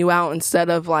he eating you out, instead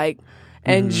of like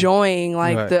enjoying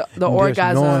like the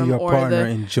orgasm, knowing your or partner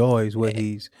enjoys what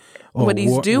he's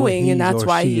doing, and that's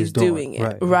why he's doing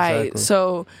it. Right. Exactly.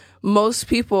 So most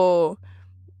people,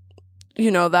 you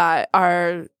know, that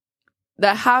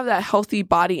have that healthy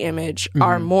body image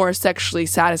are more sexually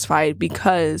satisfied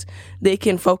because they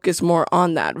can focus more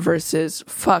on that versus,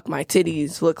 fuck, my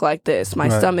titties look like this, my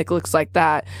stomach looks like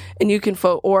that, and you can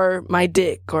or my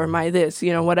dick or my this,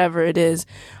 you know, whatever it is,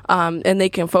 and they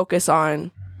can focus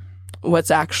on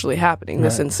what's actually happening, the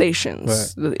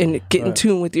sensations, and get in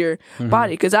tune with your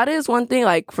body, because that is one thing,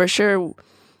 like, for sure,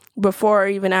 before or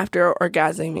even after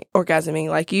orgasming,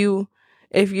 like, you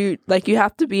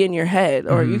have to be in your head,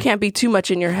 or you can't be too much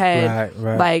in your head,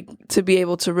 like, to be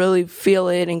able to really feel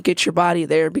it and get your body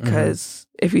there, because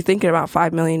if you're thinking about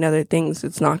 5 million other things,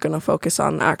 it's not going to focus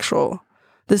on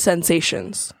the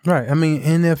sensations. Right. I mean,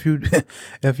 and if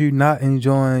you're not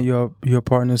enjoying your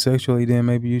partner sexually, then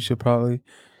maybe you should probably,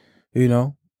 you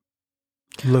know,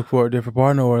 look for a different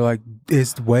partner, or like,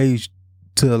 it's ways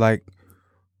to like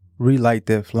relight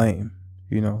that flame.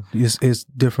 You know, it's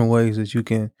different ways that you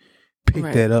can pick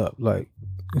that up. Like,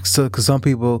 so, because some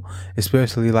people,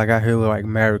 especially like I hear like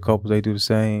married couples, they do the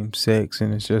same sex,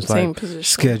 and it's just like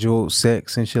scheduled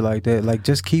sex and shit like that. Like,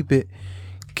 just keep it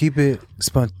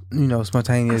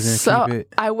spontaneous, and so keep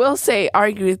it. I will say,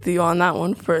 argue with you on that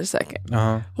one for a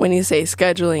second. When you say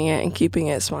scheduling it and keeping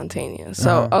it spontaneous,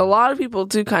 so a lot of people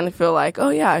do kind of feel like, oh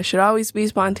yeah, I should always be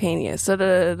spontaneous.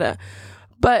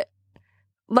 But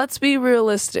let's be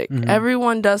realistic.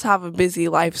 Everyone does have a busy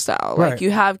lifestyle. Like,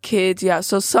 you have kids,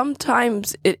 so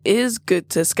sometimes it is good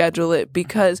to schedule it,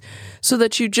 because so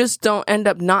that you just don't end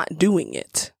up not doing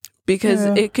it. Because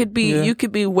it could be, you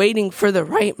could be waiting for the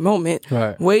right moment,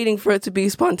 waiting for it to be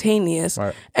spontaneous,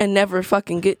 and never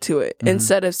fucking get to it.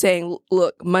 Instead of saying,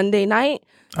 look, Monday night,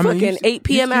 fucking 8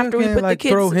 p.m. after we put the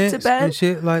kids to bed, and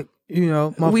shit, like, you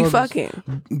know, we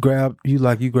fucking grab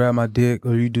my dick,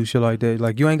 or you do shit like that.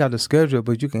 Like, you ain't got the schedule,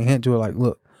 but you can hint to it, like,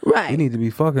 look, you need to be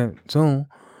fucking soon.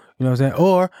 You know what I'm saying?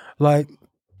 Or like,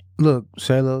 look,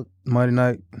 Shayla, Monday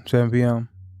night, 7 p.m.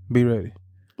 Be ready.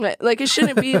 Like, it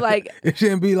shouldn't be like it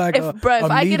shouldn't be like if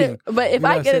I get a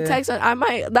text,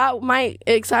 that might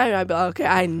excite me. I'd be like, okay,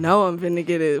 I know I'm finna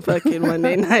get it fucking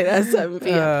Monday night at 7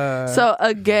 p.m. So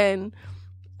again,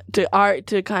 to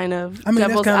kind of devil's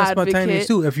that's kind of advocate, spontaneous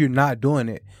too. If you're not doing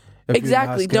it,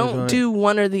 exactly, don't do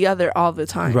one or the other all the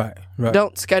time. Right.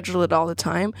 Don't schedule it all the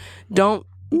time. Don't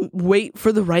wait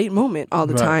for the right moment all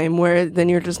the time, where then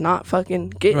you're just not fucking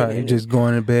getting it. You're just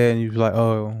going to bed and you're like,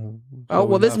 oh,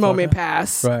 well, this moment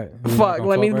passed. Fuck,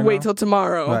 let me wait till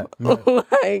tomorrow.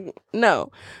 Like,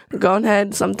 no. Go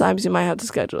ahead. Sometimes you might have to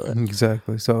schedule it.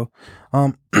 Exactly. So,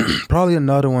 probably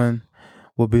another one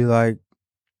will be like,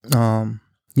 you're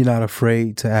not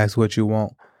afraid to ask what you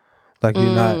want. Like, you're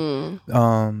not,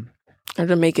 or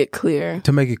to make it clear.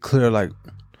 Like,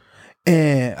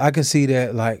 and I can see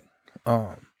that, like,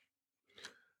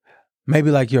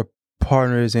 maybe like your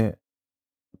partner isn't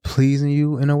pleasing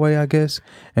you in a way, I guess,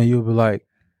 and you'll be like,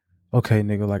 okay,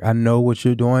 nigga, like, I know what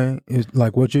you're doing is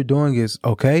like, what you're doing is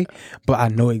okay, but I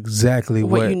know exactly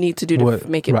what you need to do to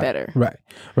make it better.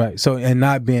 Right. So, and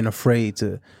not being afraid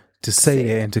to say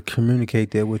that and to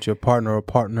communicate that with your partner or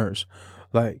partners.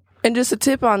 Like, And just a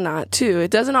tip on that too,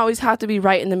 it doesn't always have to be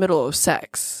right in the middle of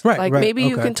sex. Right, like right, maybe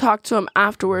you okay. can talk to him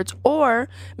afterwards, or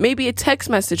maybe a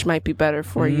text message might be better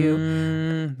for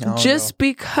you. Just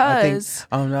because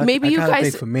maybe you guys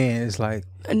think for men it's like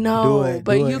no,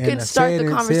 but you can start the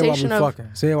conversation of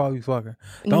say it while we fucking.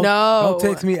 Don't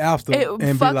text me after. It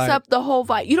and fucks be like, up the whole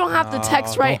vibe. You don't have to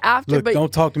text right after. Look, but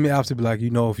don't talk to me after. Be like,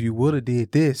 if you would have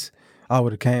did this, I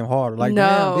would have came harder. Like,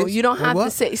 no, damn, you don't have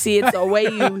to say. See, it's the way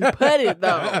you put it,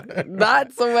 though.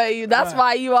 That's the way you. That's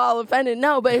why you all offended.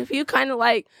 No, but if you kind of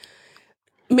like,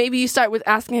 maybe you start with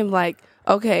asking him like,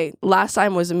 okay, last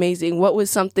time was amazing.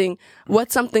 What's something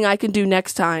I can do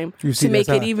next time to make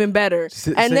it even better?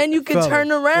 And then you can fellas,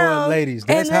 turn around, ladies.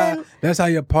 That's how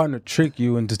your partner trick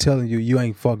you into telling you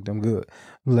ain't fucked them good.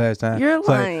 Last time you're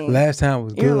lying. Like, last time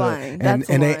was you're good, lying. and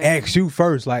they ask you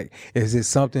first, like, is it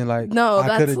something like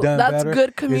I could have done that's better?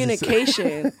 Good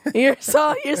communication. You're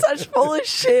such full of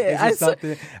shit.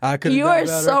 Something I could have done better? You are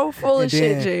so full of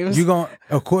shit, James. You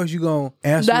gonna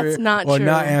answer that's it not or true.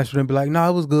 not answer it and be like, no,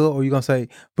 it was good, or you gonna say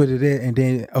put it in, and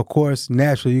then of course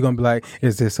naturally you're gonna be like,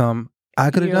 is there something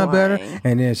I could have done better?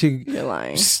 And then you're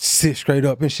lying. Sit straight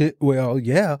up and shit. Well,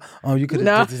 yeah, you could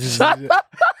have. No.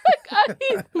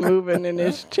 He's moving in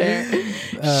his chair.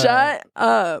 Shut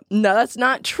up. No, that's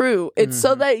not true. It's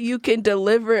so that you can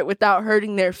deliver it without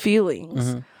hurting their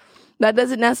feelings. That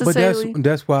doesn't necessarily. But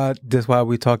that's why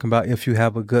we're talking about if you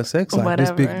have a good sex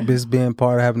life. This being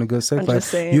part of having a good sex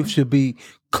life. You should be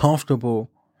comfortable.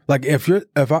 Like if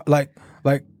I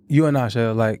like you and I,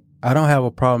 Shell, like I don't have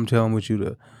a problem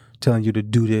telling you to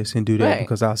do this and do that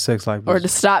because our sex life or to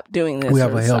stop doing this. We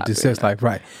have a healthy sex life,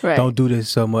 right? Don't do this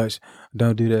so much.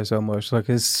 Don't do that so much. Like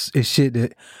it's shit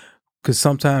that because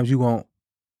sometimes you want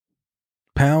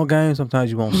pound game, sometimes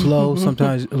you want slow,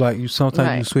 sometimes you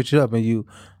switch it up and you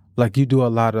do a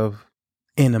lot of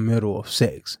in the middle of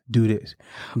sex. Do this,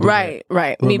 right.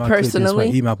 Me personally,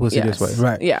 eat my pussy this way,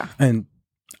 right? Yeah, and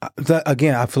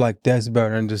again, I feel like that's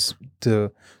better than just to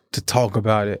talk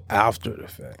about it after the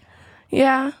fact.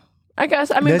 Yeah. I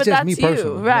guess. I mean, that's but just that's me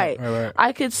you, right.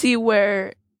 I could see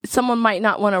where someone might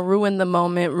not want to ruin the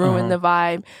moment, ruin the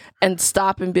vibe, and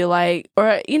stop and be like,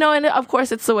 or and of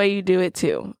course it's the way you do it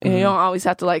too. And you don't always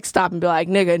have to like stop and be like,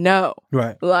 nigga, no,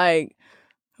 right? Like,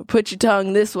 put your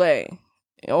tongue this way,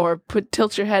 or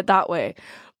tilt your head that way.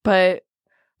 But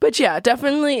yeah,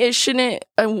 definitely it shouldn't.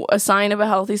 A sign of a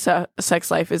healthy sex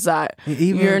life is that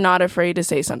you're not afraid to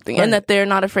say something, and that they're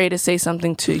not afraid to say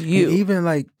something to you. And even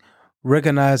like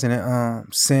recognizing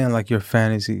and saying like your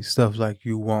fantasy stuff, like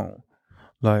you want,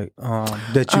 like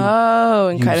that you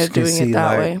and kind of doing it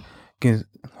that way.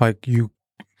 Like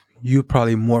you're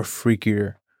probably more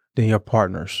freakier than your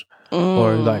partners,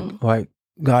 or like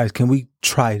guys, can we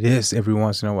try this every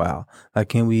once in a while? Like,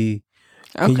 can you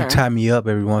tie me up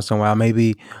every once in a while?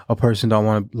 Maybe a person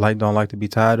don't like to be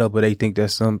tied up, but they think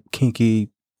that's some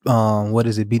kinky, what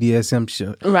is it, BDSM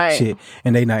shit,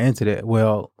 and they not into that.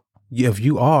 Well, if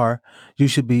you are, you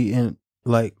should be in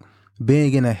like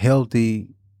being in a healthy,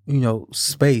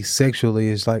 space sexually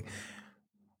is like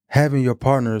having your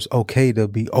partners okay to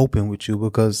be open with you,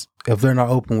 because if they're not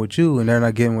open with you and they're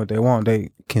not getting what they want,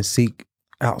 they can seek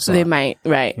outside. They might,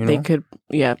 right? They could,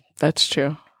 yeah, that's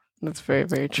true. That's very,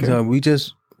 very true. So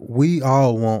we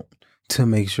all want to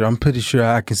make sure. I'm pretty sure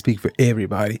I can speak for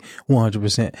everybody,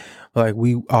 100%. Like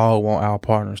we all want our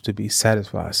partners to be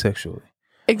satisfied sexually.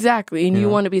 Exactly, and you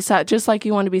want to be just like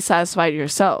you want to be satisfied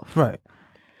yourself, right?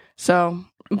 So,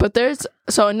 but there's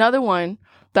another one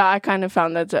that I kind of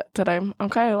found that I'm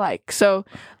kind of like. So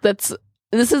this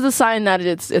is a sign that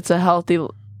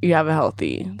you have a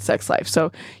healthy sex life.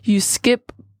 So you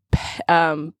skip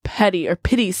petty or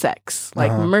pity sex,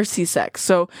 like mercy sex.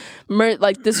 So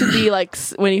like this would be like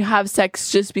when you have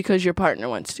sex just because your partner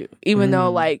wants to, even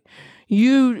though like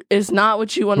you is not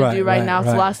what you want to do right now.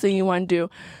 It's the last thing you want to do.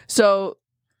 So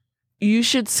you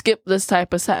should skip this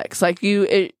type of sex. Like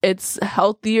it's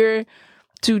healthier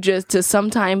to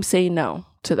sometimes say no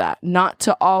to that, not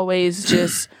to always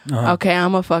just okay,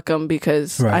 I'm gonna fuck him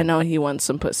because I know he wants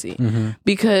some pussy.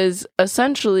 Because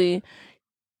essentially,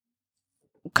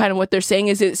 kind of what they're saying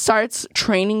is it starts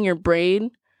training your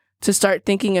brain to start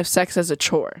thinking of sex as a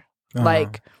chore,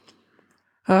 like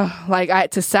I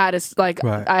to satisfy, like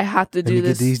I have to do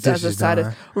this as a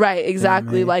satisfy. Right,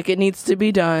 exactly. You know what I mean? Like it needs to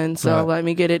be done, so let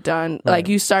me get it done. Like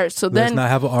you start, so then let's not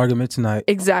have an argument tonight.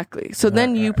 Exactly. So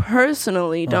then you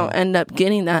personally don't end up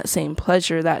getting that same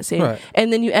pleasure,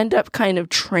 and then you end up kind of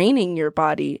training your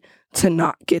body to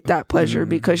not get that pleasure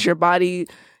because your body,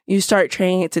 you start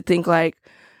training it to think like,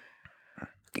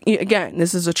 again,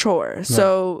 this is a chore.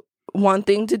 So one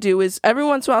thing to do is every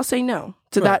once in a while say no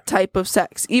to that type of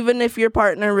sex, even if your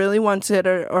partner really wants it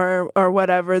or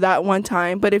whatever that one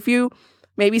time. But if you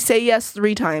maybe say yes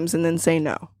 3 times and then say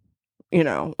no, you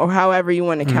know, or however you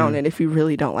want to count it, if you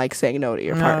really don't like saying no to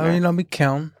your partner. Let me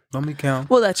count. Let me count.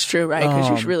 Well, that's true, right?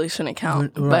 Because you really shouldn't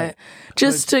count. Right. But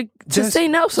just to say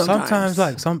no sometimes.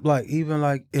 Sometimes,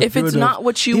 even if it's not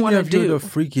what you want to do. If you're the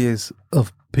freakiest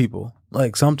of people,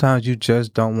 like sometimes you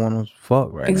just don't want to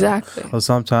fuck right exactly. now. Or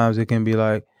sometimes it can be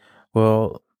like,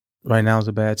 well, right now is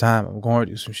a bad time. I'm going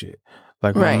to do some shit.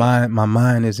 Like my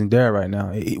mind isn't there right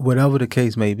now. Whatever the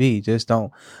case may be,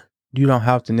 you don't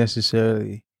have to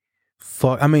necessarily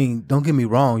fuck. I mean, don't get me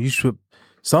wrong. You should.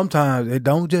 Sometimes it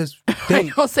don't just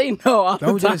think. Don't say no all the time.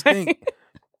 Don't just think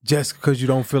just because you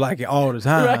don't feel like it all the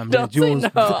time. Right, don't say no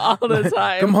all the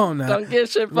time. Come on now. Don't get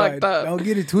shit fucked up. Don't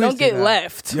get it twisted. Don't get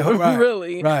left. Right,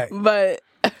 really. Right.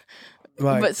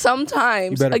 But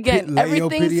sometimes, again,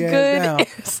 everything's good.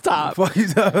 Stop.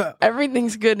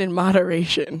 Everything's good in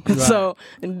moderation. Right. So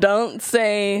don't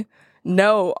say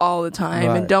no all the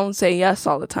time and don't say yes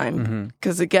all the time.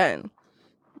 Because again,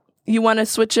 you want to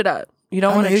switch it up. You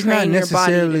don't want to train your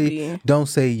body to be. Don't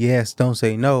say yes, don't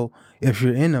say no. If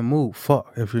you're in the mood,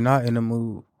 fuck. If you're not in the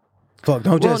mood, fuck.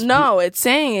 It's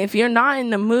saying if you're not in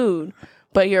the mood,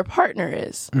 but your partner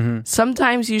is.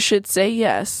 Sometimes you should say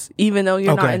yes, even though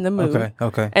you're not in the mood.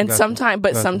 Okay. And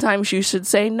sometimes you should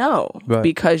say no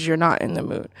because you're not in the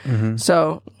mood.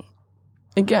 So,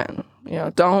 again,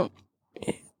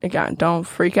 don't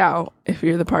freak out if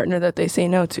you're the partner that they say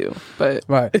no to. But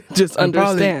just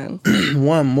understand.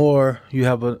 One more, you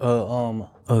have a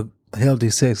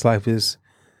healthy sex life is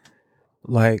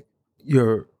like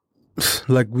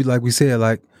we said,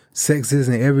 like sex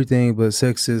isn't everything, but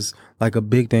sex is like a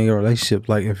big thing in a relationship.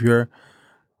 Like if you're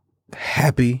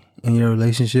happy in your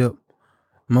relationship,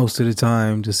 most of the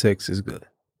time the sex is good.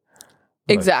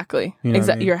 Exactly. You know what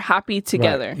I mean? You're happy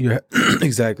together. Right.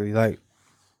 Exactly. Like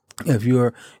if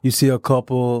you see a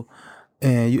couple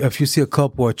and if you see a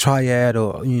couple or triad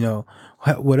or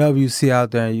whatever you see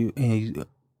out there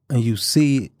and you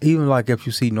see, even like if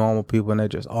you see normal people and they're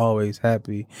just always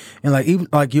happy, and like even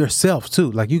like yourself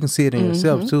too, like you can see it in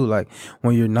yourself too, like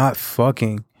when you're not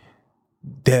fucking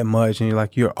that much and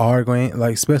you're arguing,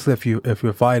 like especially if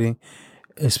you're fighting,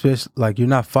 especially like you're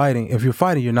not fighting. If you're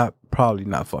fighting, you're probably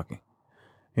not fucking.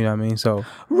 You know what I mean? So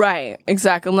right,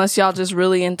 exactly. Unless y'all just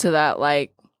really into that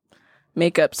like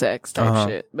makeup sex type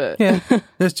shit, but yeah,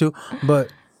 that's true.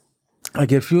 But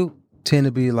like if you tend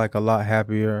to be like a lot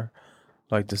happier.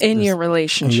 Like your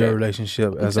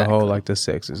relationship, as a whole, like the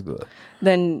sex is good.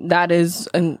 Then that is,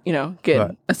 a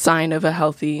sign of a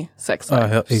healthy sex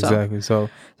life. Exactly. So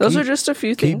those are just a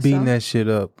few things. Keep beating that shit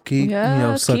up. Keep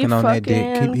sucking on that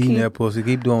dick. Keep eating that pussy.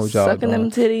 Keep doing what y'all sucking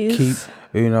doing. Sucking them titties.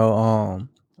 Keep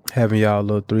having y'all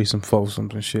little threesome,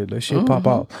 foursomes and shit. That shit pop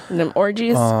out. And them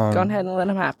orgies, go ahead and let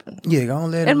them happen. Yeah, go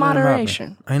on let them in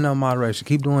moderation. Ain't no moderation.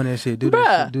 Keep doing that shit. Do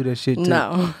that shit too.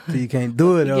 No. So you can't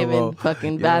do it. Giving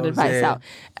fucking bad advice out.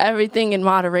 Everything in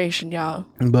moderation, y'all.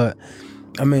 But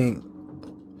I mean,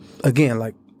 again,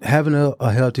 like having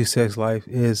a healthy sex life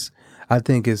I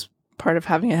think is part of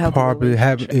having a healthy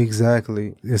relationship.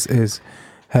 Exactly.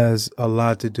 Has a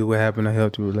lot to do with having a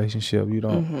healthy relationship. You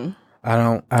don't. I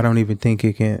don't even think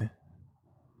it can.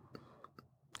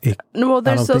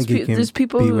 There's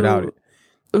people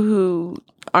who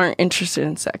aren't interested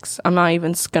in sex. I'm not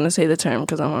even gonna say the term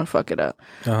because I want to fuck it up.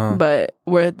 But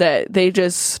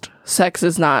sex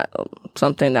is not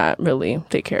something that really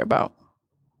they care about.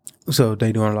 So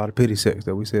they doing a lot of pity sex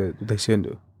that we said they shouldn't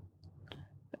do.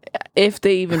 If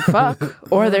they even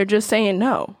fuck, or they're just saying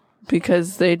no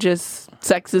because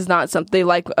sex is not something they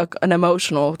like an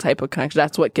emotional type of connection.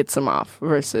 That's what gets them off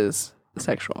versus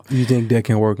sexual. You think that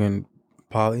can work in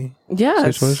poly?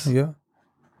 Yes. Situation? Yeah.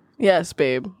 Yes,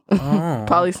 babe. Oh.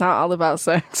 Poly's not all about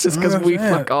sex just because we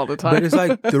fuck all the time. But it's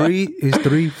like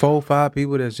 3, 4, 5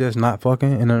 people that's just not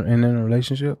fucking in a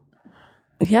relationship.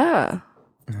 Yeah.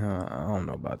 I don't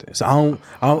know about this.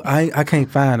 I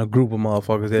can't find a group of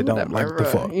motherfuckers that don't like to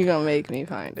fuck. You gonna make me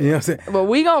find it. You know what I'm saying? But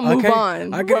we gonna move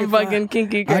on from fucking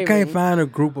kinky craving. I can't find a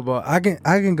group of I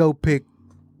can go pick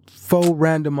 4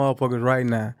 random motherfuckers right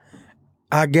now.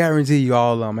 I guarantee you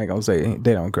all of them ain't gonna say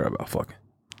they don't care about fucking.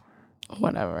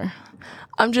 Whatever.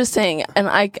 I'm just saying, and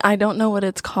I don't know what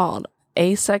it's called.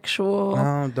 Asexual.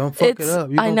 No, don't fuck it up.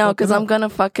 I know, because I'm gonna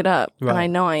fuck it up, and I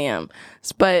know I am.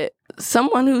 But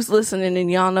someone who's listening and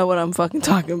y'all know what I'm fucking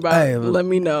talking about, let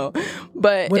me know.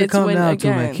 But what it's when down to,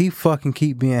 man,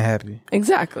 keep being happy.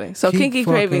 Exactly. So kinky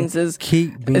cravings is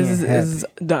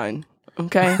done.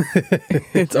 Okay,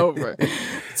 it's over.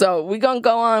 So we're gonna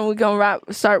go on. We're gonna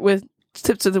start with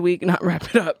tips of the week, not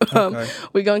wrap it up.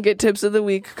 We're going to get tips of the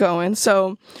week going.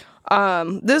 So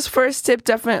this first tip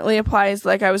definitely applies,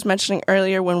 like I was mentioning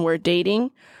earlier, when we're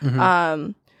dating.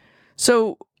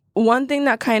 So one thing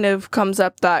that kind of comes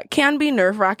up that can be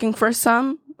nerve-wracking for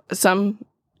some,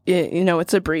 you know,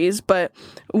 it's a breeze, but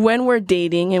when we're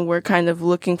dating and we're kind of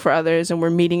looking for others and we're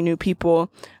meeting new people,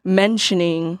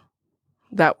 mentioning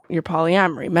that you're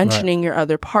polyamory, mentioning your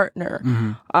other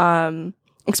partner,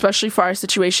 especially for our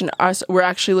situation, we're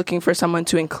actually looking for someone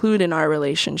to include in our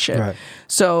relationship.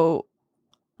 So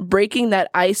breaking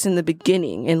that ice in the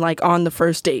beginning and like on the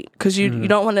first date, because you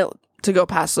don't want to go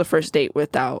past the first date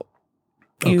without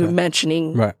you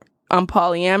mentioning I'm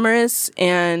polyamorous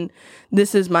and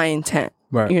this is my intent,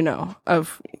 you know,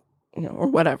 of, you know, or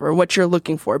whatever, what you're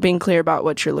looking for, being clear about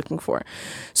what you're looking for.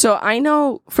 So I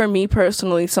know for me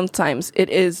personally, sometimes it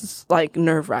is like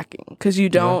nerve-wracking because you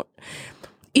don't,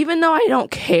 even though I don't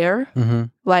care,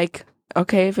 like,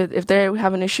 okay, if they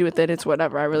have an issue with it, it's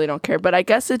whatever. I really don't care. But I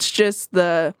guess it's just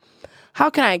how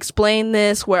can I explain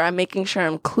this where I'm making sure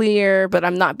I'm clear, but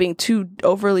I'm not being too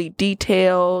overly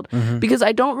detailed because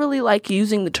I don't really like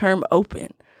using the term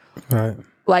open.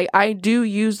 Like I do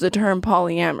use the term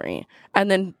polyamory, and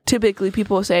then typically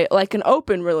people say like an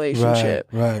open relationship,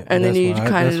 and then you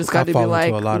kind of just got to be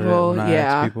like, well,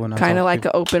 yeah, kind of like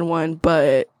an open one,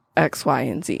 but X, Y,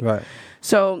 and Z.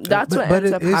 So that's what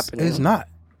ends up happening. It's not.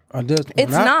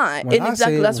 It's not.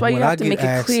 Exactly. That's why you have to make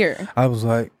it clear. I was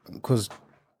like, because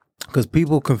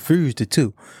people confuse the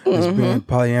two. It's been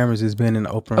polyamorous. It's been an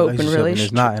open relationship, and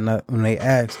it's not. And when they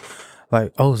ask,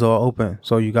 like, oh, so open?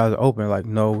 So you guys are open? Like,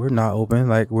 no, we're not open.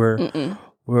 Like, we're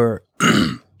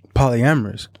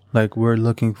polyamorous. Like, we're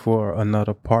looking for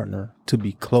another partner to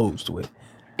be closed with.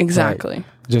 Exactly. Like,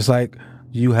 just like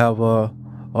you have a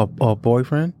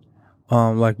boyfriend.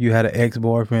 Like you had an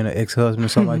ex-boyfriend, an ex-husband, or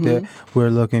something like that. We're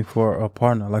looking for a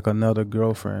partner, like another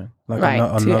girlfriend, like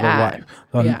another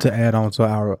wife, to add on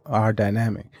to our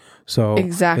dynamic. So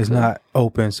it's not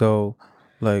open. So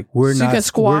like we're not. You can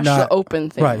squash the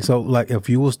open thing, right? So like if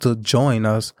you was to join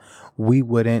us, we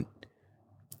wouldn't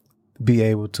be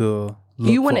able to.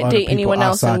 You wouldn't date anyone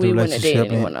else, and we wouldn't date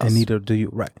anyone else, and neither do you,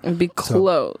 right? And be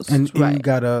close, and you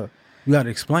gotta. You got to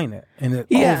explain it, and over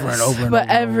and over and but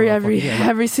over.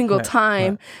 every single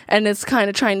time, and it's kind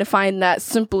of trying to find that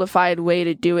simplified way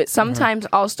to do it. Sometimes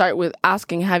I'll start with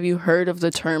asking, "Have you heard of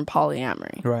the term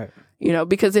polyamory?" Right. You know,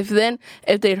 because if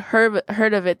they'd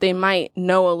heard of it, they might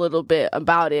know a little bit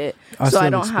about it. So I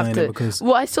don't have to.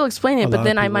 Well, I still explain it, but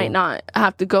then I might not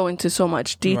have to go into so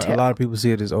much detail. Right. A lot of people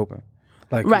see it as open.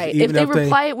 Like, if they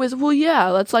reply it with, "Well, yeah,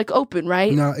 that's like open,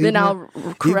 right?" No, then I'll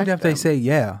correct them. If they say,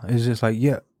 "Yeah," it's just like,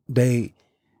 "Yeah." They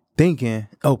thinking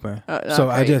open, so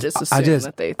I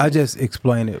just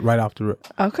explain it right off the rip.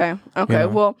 Okay. You know?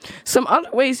 Well, some other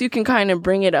ways you can kind of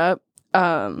bring it up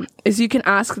is you can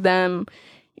ask them,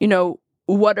 you know,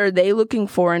 what are they looking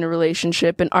for in a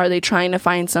relationship, and are they trying to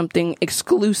find something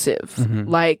exclusive,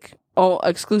 like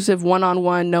exclusive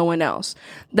one-on-one, no one else?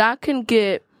 That can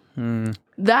get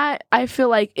that I feel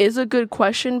like is a good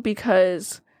question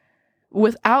because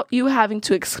without you having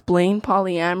to explain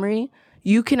polyamory,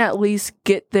 you can at least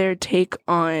get their take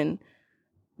on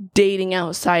dating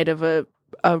outside of a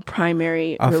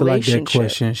primary relationship. I feel like that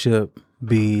question should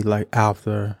be like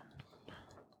after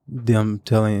you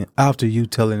telling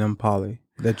them poly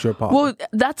that you're poly. Well,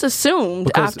 that's assumed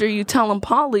because after you tell them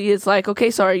poly. It's like,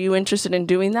 okay, so are you interested in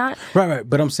doing that? Right.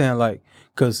 But I'm saying like,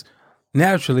 because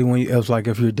naturally it's like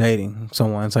if you're dating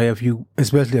someone, say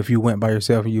especially if you went by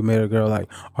yourself and you met a girl, like,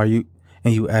 are you,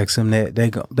 and you ask them that,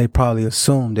 they probably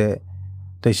assume that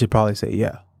they should probably say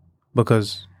yeah,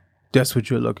 because that's what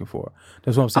you're looking for.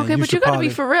 That's what I'm saying. Okay, but you gotta be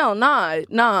for real. Nah.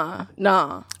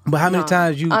 But how many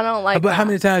times I don't like. But how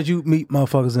many times you meet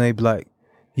motherfuckers and they be like,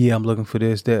 "Yeah, I'm looking for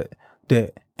this, that,"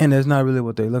 and that's not really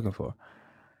what they're looking for.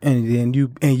 And then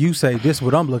you say, "This is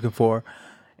what I'm looking for,"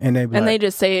 and they be they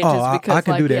just say it just because I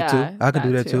can do that too. I can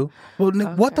do that too. Well,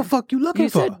 what the fuck you looking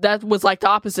for? Said that was like the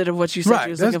opposite of what you said you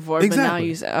was looking for. Exactly. But now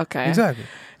you say okay. Exactly.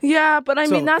 Yeah, but I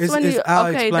mean, that's when you,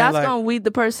 okay, that's like, going to weed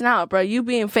the person out, bro. You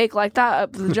being fake like that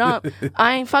up the jump,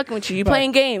 I ain't fucking with you. You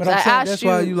playing games. I asked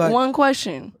you one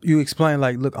question. You explain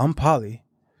like, look, I'm poly.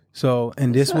 So,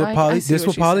 and this what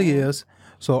poly is.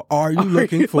 So are you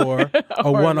looking for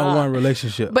a one-on-one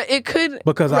relationship? But it could.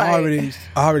 Because I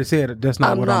already said that's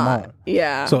not what I'm on.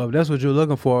 Yeah. So if that's what you're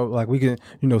looking for, like we can,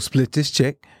 split this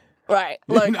check. Right.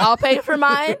 Look, I'll pay for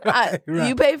mine.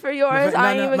 You pay for yours.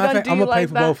 I ain't even going to do you like that. I'm going to pay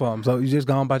for both of them. So you just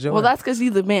go on by your way. Well, that's because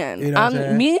you're the man. You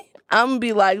know me, I'm gonna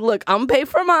be like, look, I'm gonna pay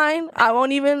for mine. I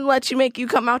won't even let you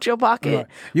come out your pocket. Right.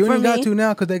 You ain't got to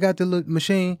now because they got the little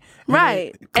machine.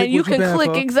 Right. And you can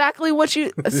click exactly what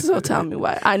you. So tell me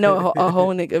why. I know a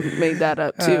whole nigga made that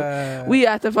up too. We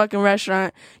at the fucking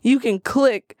restaurant. You can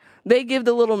click. They give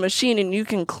the little machine and you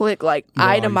can click like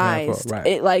itemized,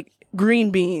 it like green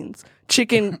beans,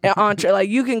 chicken entree. Like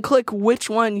you can click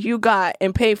which one you got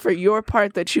and pay for your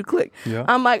part that you click. Yeah.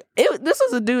 I'm like, this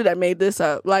was a dude that made this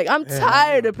up. Like I'm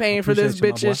tired of paying for this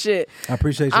bitch's shit. I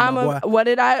appreciate you, my boy. What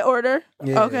did I order?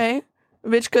 Yeah. Okay.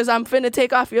 Bitch, because I'm finna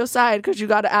take off your side because you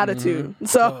got an attitude. Mm-hmm.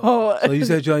 So you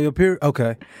said you're on your period?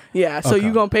 Okay. Yeah, so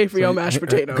you going to pay for your mashed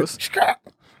potatoes.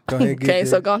 Go ahead, okay,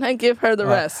 so go ahead and give her the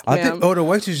rest. I think the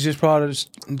waitress just probably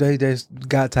they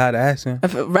got tired of asking.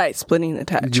 Right, splitting the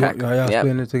check. Y'all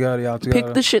splitting it together. Y'all together.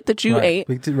 Pick the shit that you ate,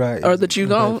 or that you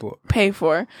gonna pay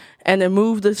for, and then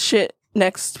move the shit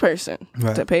next person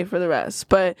to pay for the rest.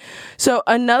 But so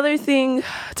another thing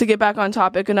to get back on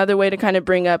topic, another way to kind of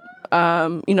bring up,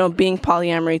 being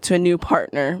polyamory to a new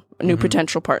partner, a new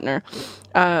potential partner.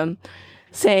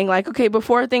 Saying like, okay,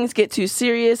 before things get too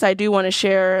serious, I do want to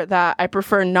share that I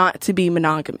prefer not to be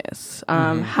monogamous.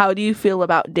 How do you feel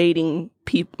about dating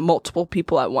multiple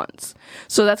people at once?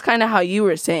 So that's kind of how you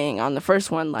were saying on the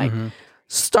first one, like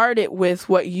start it with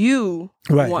what you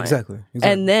want. Exactly.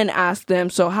 And then ask them,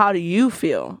 so how do you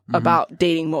feel about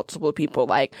dating multiple people?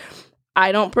 Like,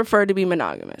 I don't prefer to be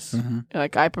monogamous.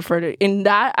 Like I prefer to, in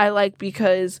that I like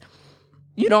because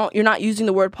you're not using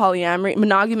the word polyamory.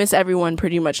 Monogamous, everyone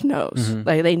pretty much knows.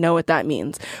 Like they know what that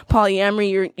means.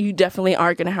 Polyamory, you definitely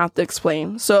are going to have to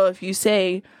explain. So if you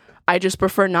say, I just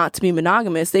prefer not to be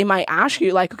monogamous, they might ask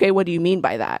you like, okay, what do you mean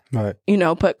by that? Right.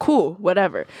 But cool,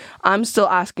 whatever. I'm still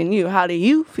asking you, how do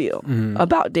you feel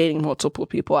about dating multiple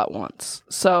people at once?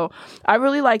 So I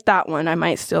really like that one. I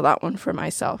might steal that one for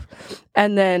myself.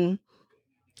 And then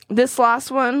this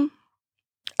last one,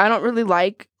 I don't really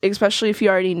like, especially if you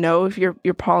already know if you're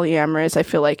polyamorous. I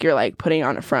feel like you're like putting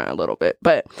on a front a little bit,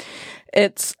 but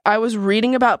I was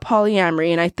reading about polyamory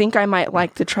and I think I might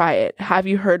like to try it. Have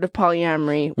you heard of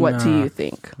polyamory? What do you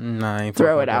think? Nah, I ain't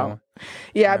throw it out.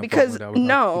 Yeah, because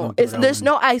there's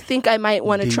no, I think I might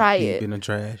want to try it. In the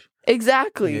trash.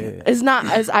 Exactly. Yeah. It's not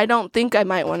as I don't think I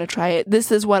might want to try it.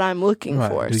 This is what I'm looking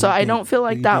for. So I don't feel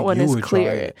like that one is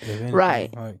clear.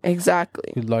 Right. Like,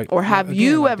 exactly. Like, or have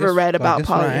you ever read about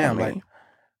polyamory?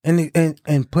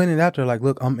 And putting it out there like,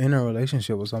 look, I'm in a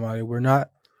relationship with somebody. We're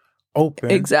not open.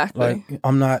 Exactly. Like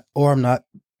I'm not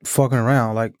fucking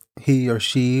around. Like he or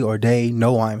she or they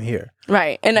know I'm here.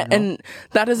 Right. And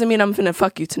that doesn't mean I'm finna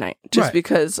fuck you tonight just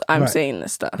because I'm saying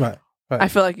this stuff. Right. I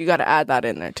feel like you got to add that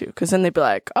in there too, because then they'd be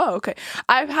like, "Oh, okay."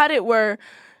 I've had it where,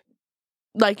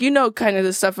 like, kind of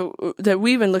the stuff that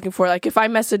we've been looking for. Like, if I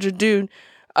message a dude,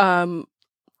 and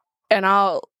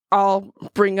I'll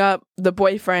bring up the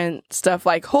boyfriend stuff,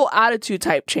 like whole attitude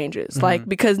type changes, like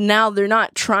because now they're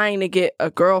not trying to get a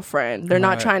girlfriend, they're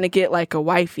not trying to get like a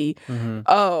wifey.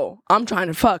 Oh, I'm trying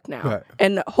to fuck now,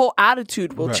 and the whole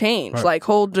attitude will change, like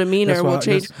whole demeanor will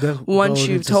change once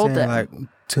you've told them. Like,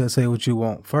 to say what you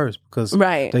want first, because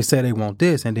they say they want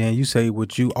this, and then you say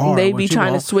what you are. They be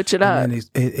trying to switch it up, and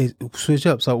it switch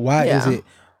up. So why is it?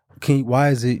 Why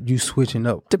is it you switching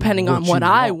up? Depending on what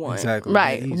I want. Exactly.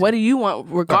 Right. What do you want,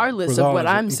 regardless of what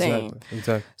I'm saying?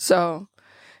 Exactly. So,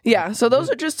 yeah. So those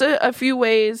are just a few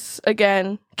ways.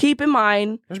 Again, keep in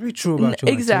mind. Just be true about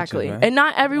your exactly. intention, and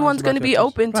not everyone's going to be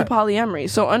open to polyamory.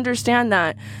 So understand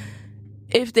that.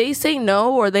 If they say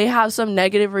no or they have some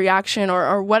negative reaction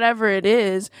or whatever it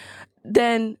is,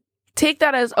 then take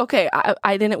that as, okay,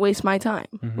 I didn't waste my time.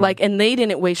 Like, and they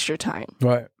didn't waste your time.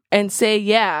 Right. And say,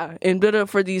 yeah, and bitter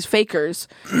for these fakers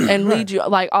and lead you,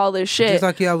 like, all this shit. Just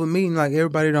like you have a meeting, like,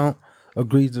 everybody don't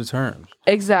agree to terms.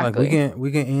 Exactly. Like,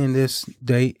 we can end this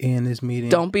date, end this meeting.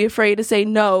 Don't be afraid to say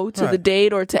no to the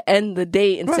date or to end the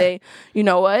date and say, you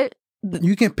know what?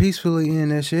 You can peacefully end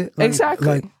that shit. Like, exactly.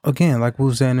 Like, again, like we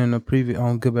were saying in the previous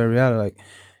on Good Bad Reality,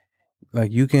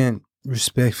 like you can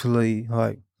respectfully,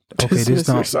 like, okay, this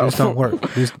don't work.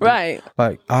 This, right.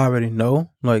 Like, I already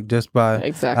know, like, just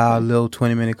by our little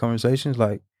 20-minute conversations,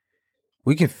 like,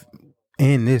 we can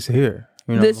end this here.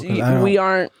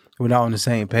 We're not on the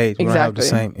same page. We don't have the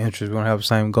same interests. We don't have the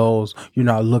same goals. You're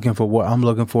not looking for what I'm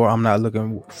looking for. I'm not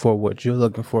looking for what you're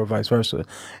looking for, vice versa.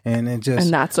 And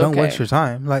that's don't waste your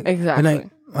time. Like, exactly.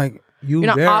 You're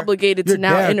not obligated to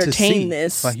now entertain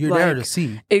this. Like, you're there to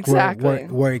see exactly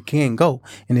where it can go.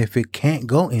 And if it can't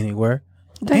go anywhere,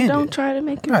 then don't try to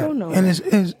make it go nowhere. And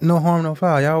it's no harm, no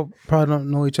foul. Y'all probably don't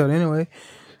know each other anyway.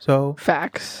 So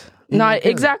facts. Not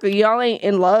exactly. Y'all ain't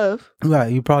in love.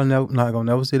 Right. You probably not gonna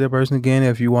never see that person again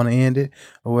if you want to end it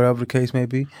or whatever the case may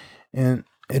be. and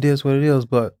it is what it is.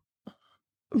 But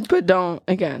don't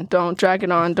drag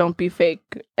it on. Don't be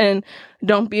fake, and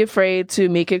don't be afraid to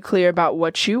make it clear about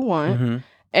what you want,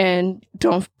 and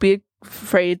don't be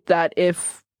afraid that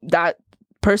if that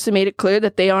person made it clear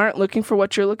that they aren't looking for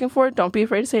what you're looking for, don't be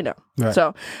afraid to say no. Right.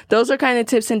 So those are kind of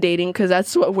tips in dating, because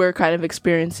that's what we're kind of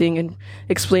experiencing and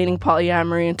explaining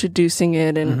polyamory, introducing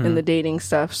it and the dating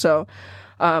stuff. So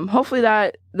hopefully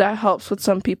that helps with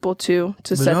some people too,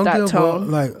 to set that tone. Up,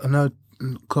 like another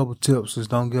couple tips is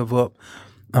don't give up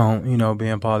on,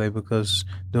 being poly because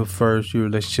the first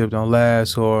relationship don't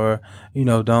last, or,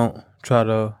 don't try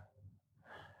to,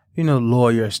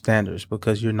 lower your standards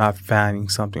because you're not finding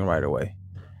something right away.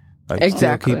 Like,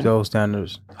 exactly. Still keep those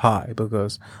standards high,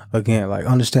 because again, like,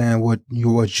 understand what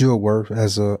you're worth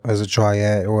as a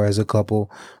triad or as a couple,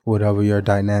 whatever your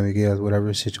dynamic is, whatever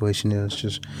your situation is.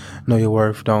 Just know your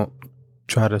worth. Don't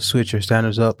try to switch your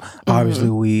standards up. Obviously,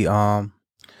 we kind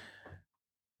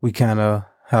of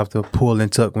have to pull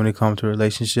and tuck when it comes to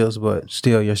relationships, but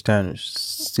still your standards.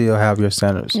 Still have your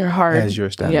standards. Your hard as your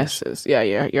standards. Yes, yeah,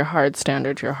 your hard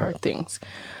standards, your hard things.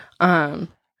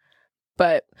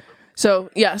 But. So,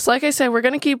 yes, like I said, we're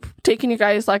going to keep taking you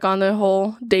guys like on the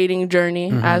whole dating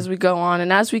journey as we go on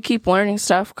and as we keep learning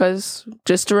stuff, because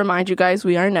just to remind you guys,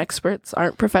 we aren't experts,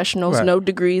 aren't professionals, no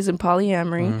degrees in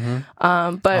polyamory. But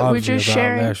obviously, we're just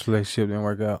sharing. Last relationship didn't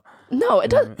work out. No, it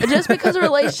doesn't. Just because a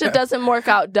relationship doesn't work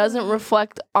out doesn't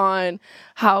reflect on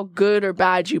how good or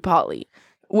bad you poly.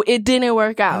 It didn't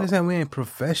work out. I understand we ain't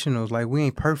professionals. Like, we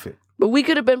ain't perfect. But we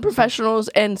could have been professionals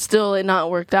and still it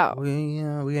not worked out. We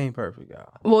ain't perfect,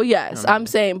 y'all. Well, yes, I'm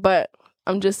saying, but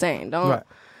I'm just saying, don't. Right.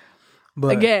 But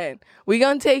again, we're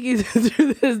gonna take you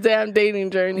through this damn dating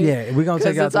journey. Yeah, we're gonna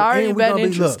take you. It's already been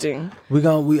interesting. We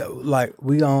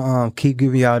gonna keep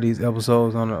giving y'all these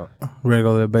episodes on a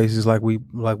regular basis, like we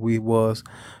was.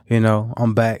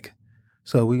 I'm back,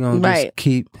 so we gonna just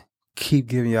keep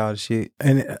giving y'all the shit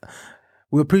and.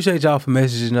 We appreciate y'all for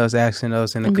messaging us, asking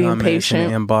us in the comments and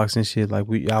the inbox and shit. Like,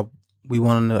 we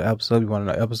want another episode.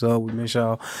 We miss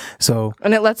y'all. So,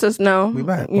 and it lets us know. We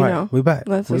back. We back.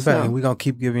 And we gonna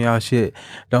keep giving y'all shit.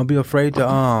 Don't be afraid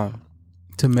to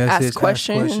message, ask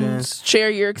questions, share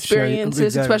your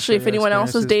experiences, especially if anyone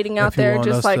else is dating out there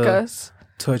just like us.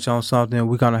 Touch on something.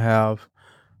 We're gonna have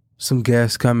some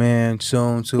guests come in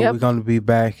soon too. We're gonna be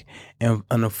back in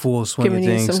a full swing of things.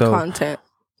 Giving you some content.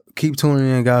 Keep tuning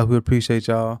in, guys. We appreciate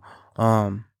y'all.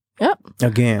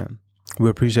 Again, we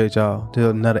appreciate y'all. Till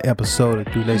another episode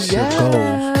of Relationship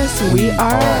Goals. We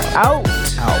are out.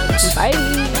 Out.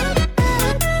 Bye.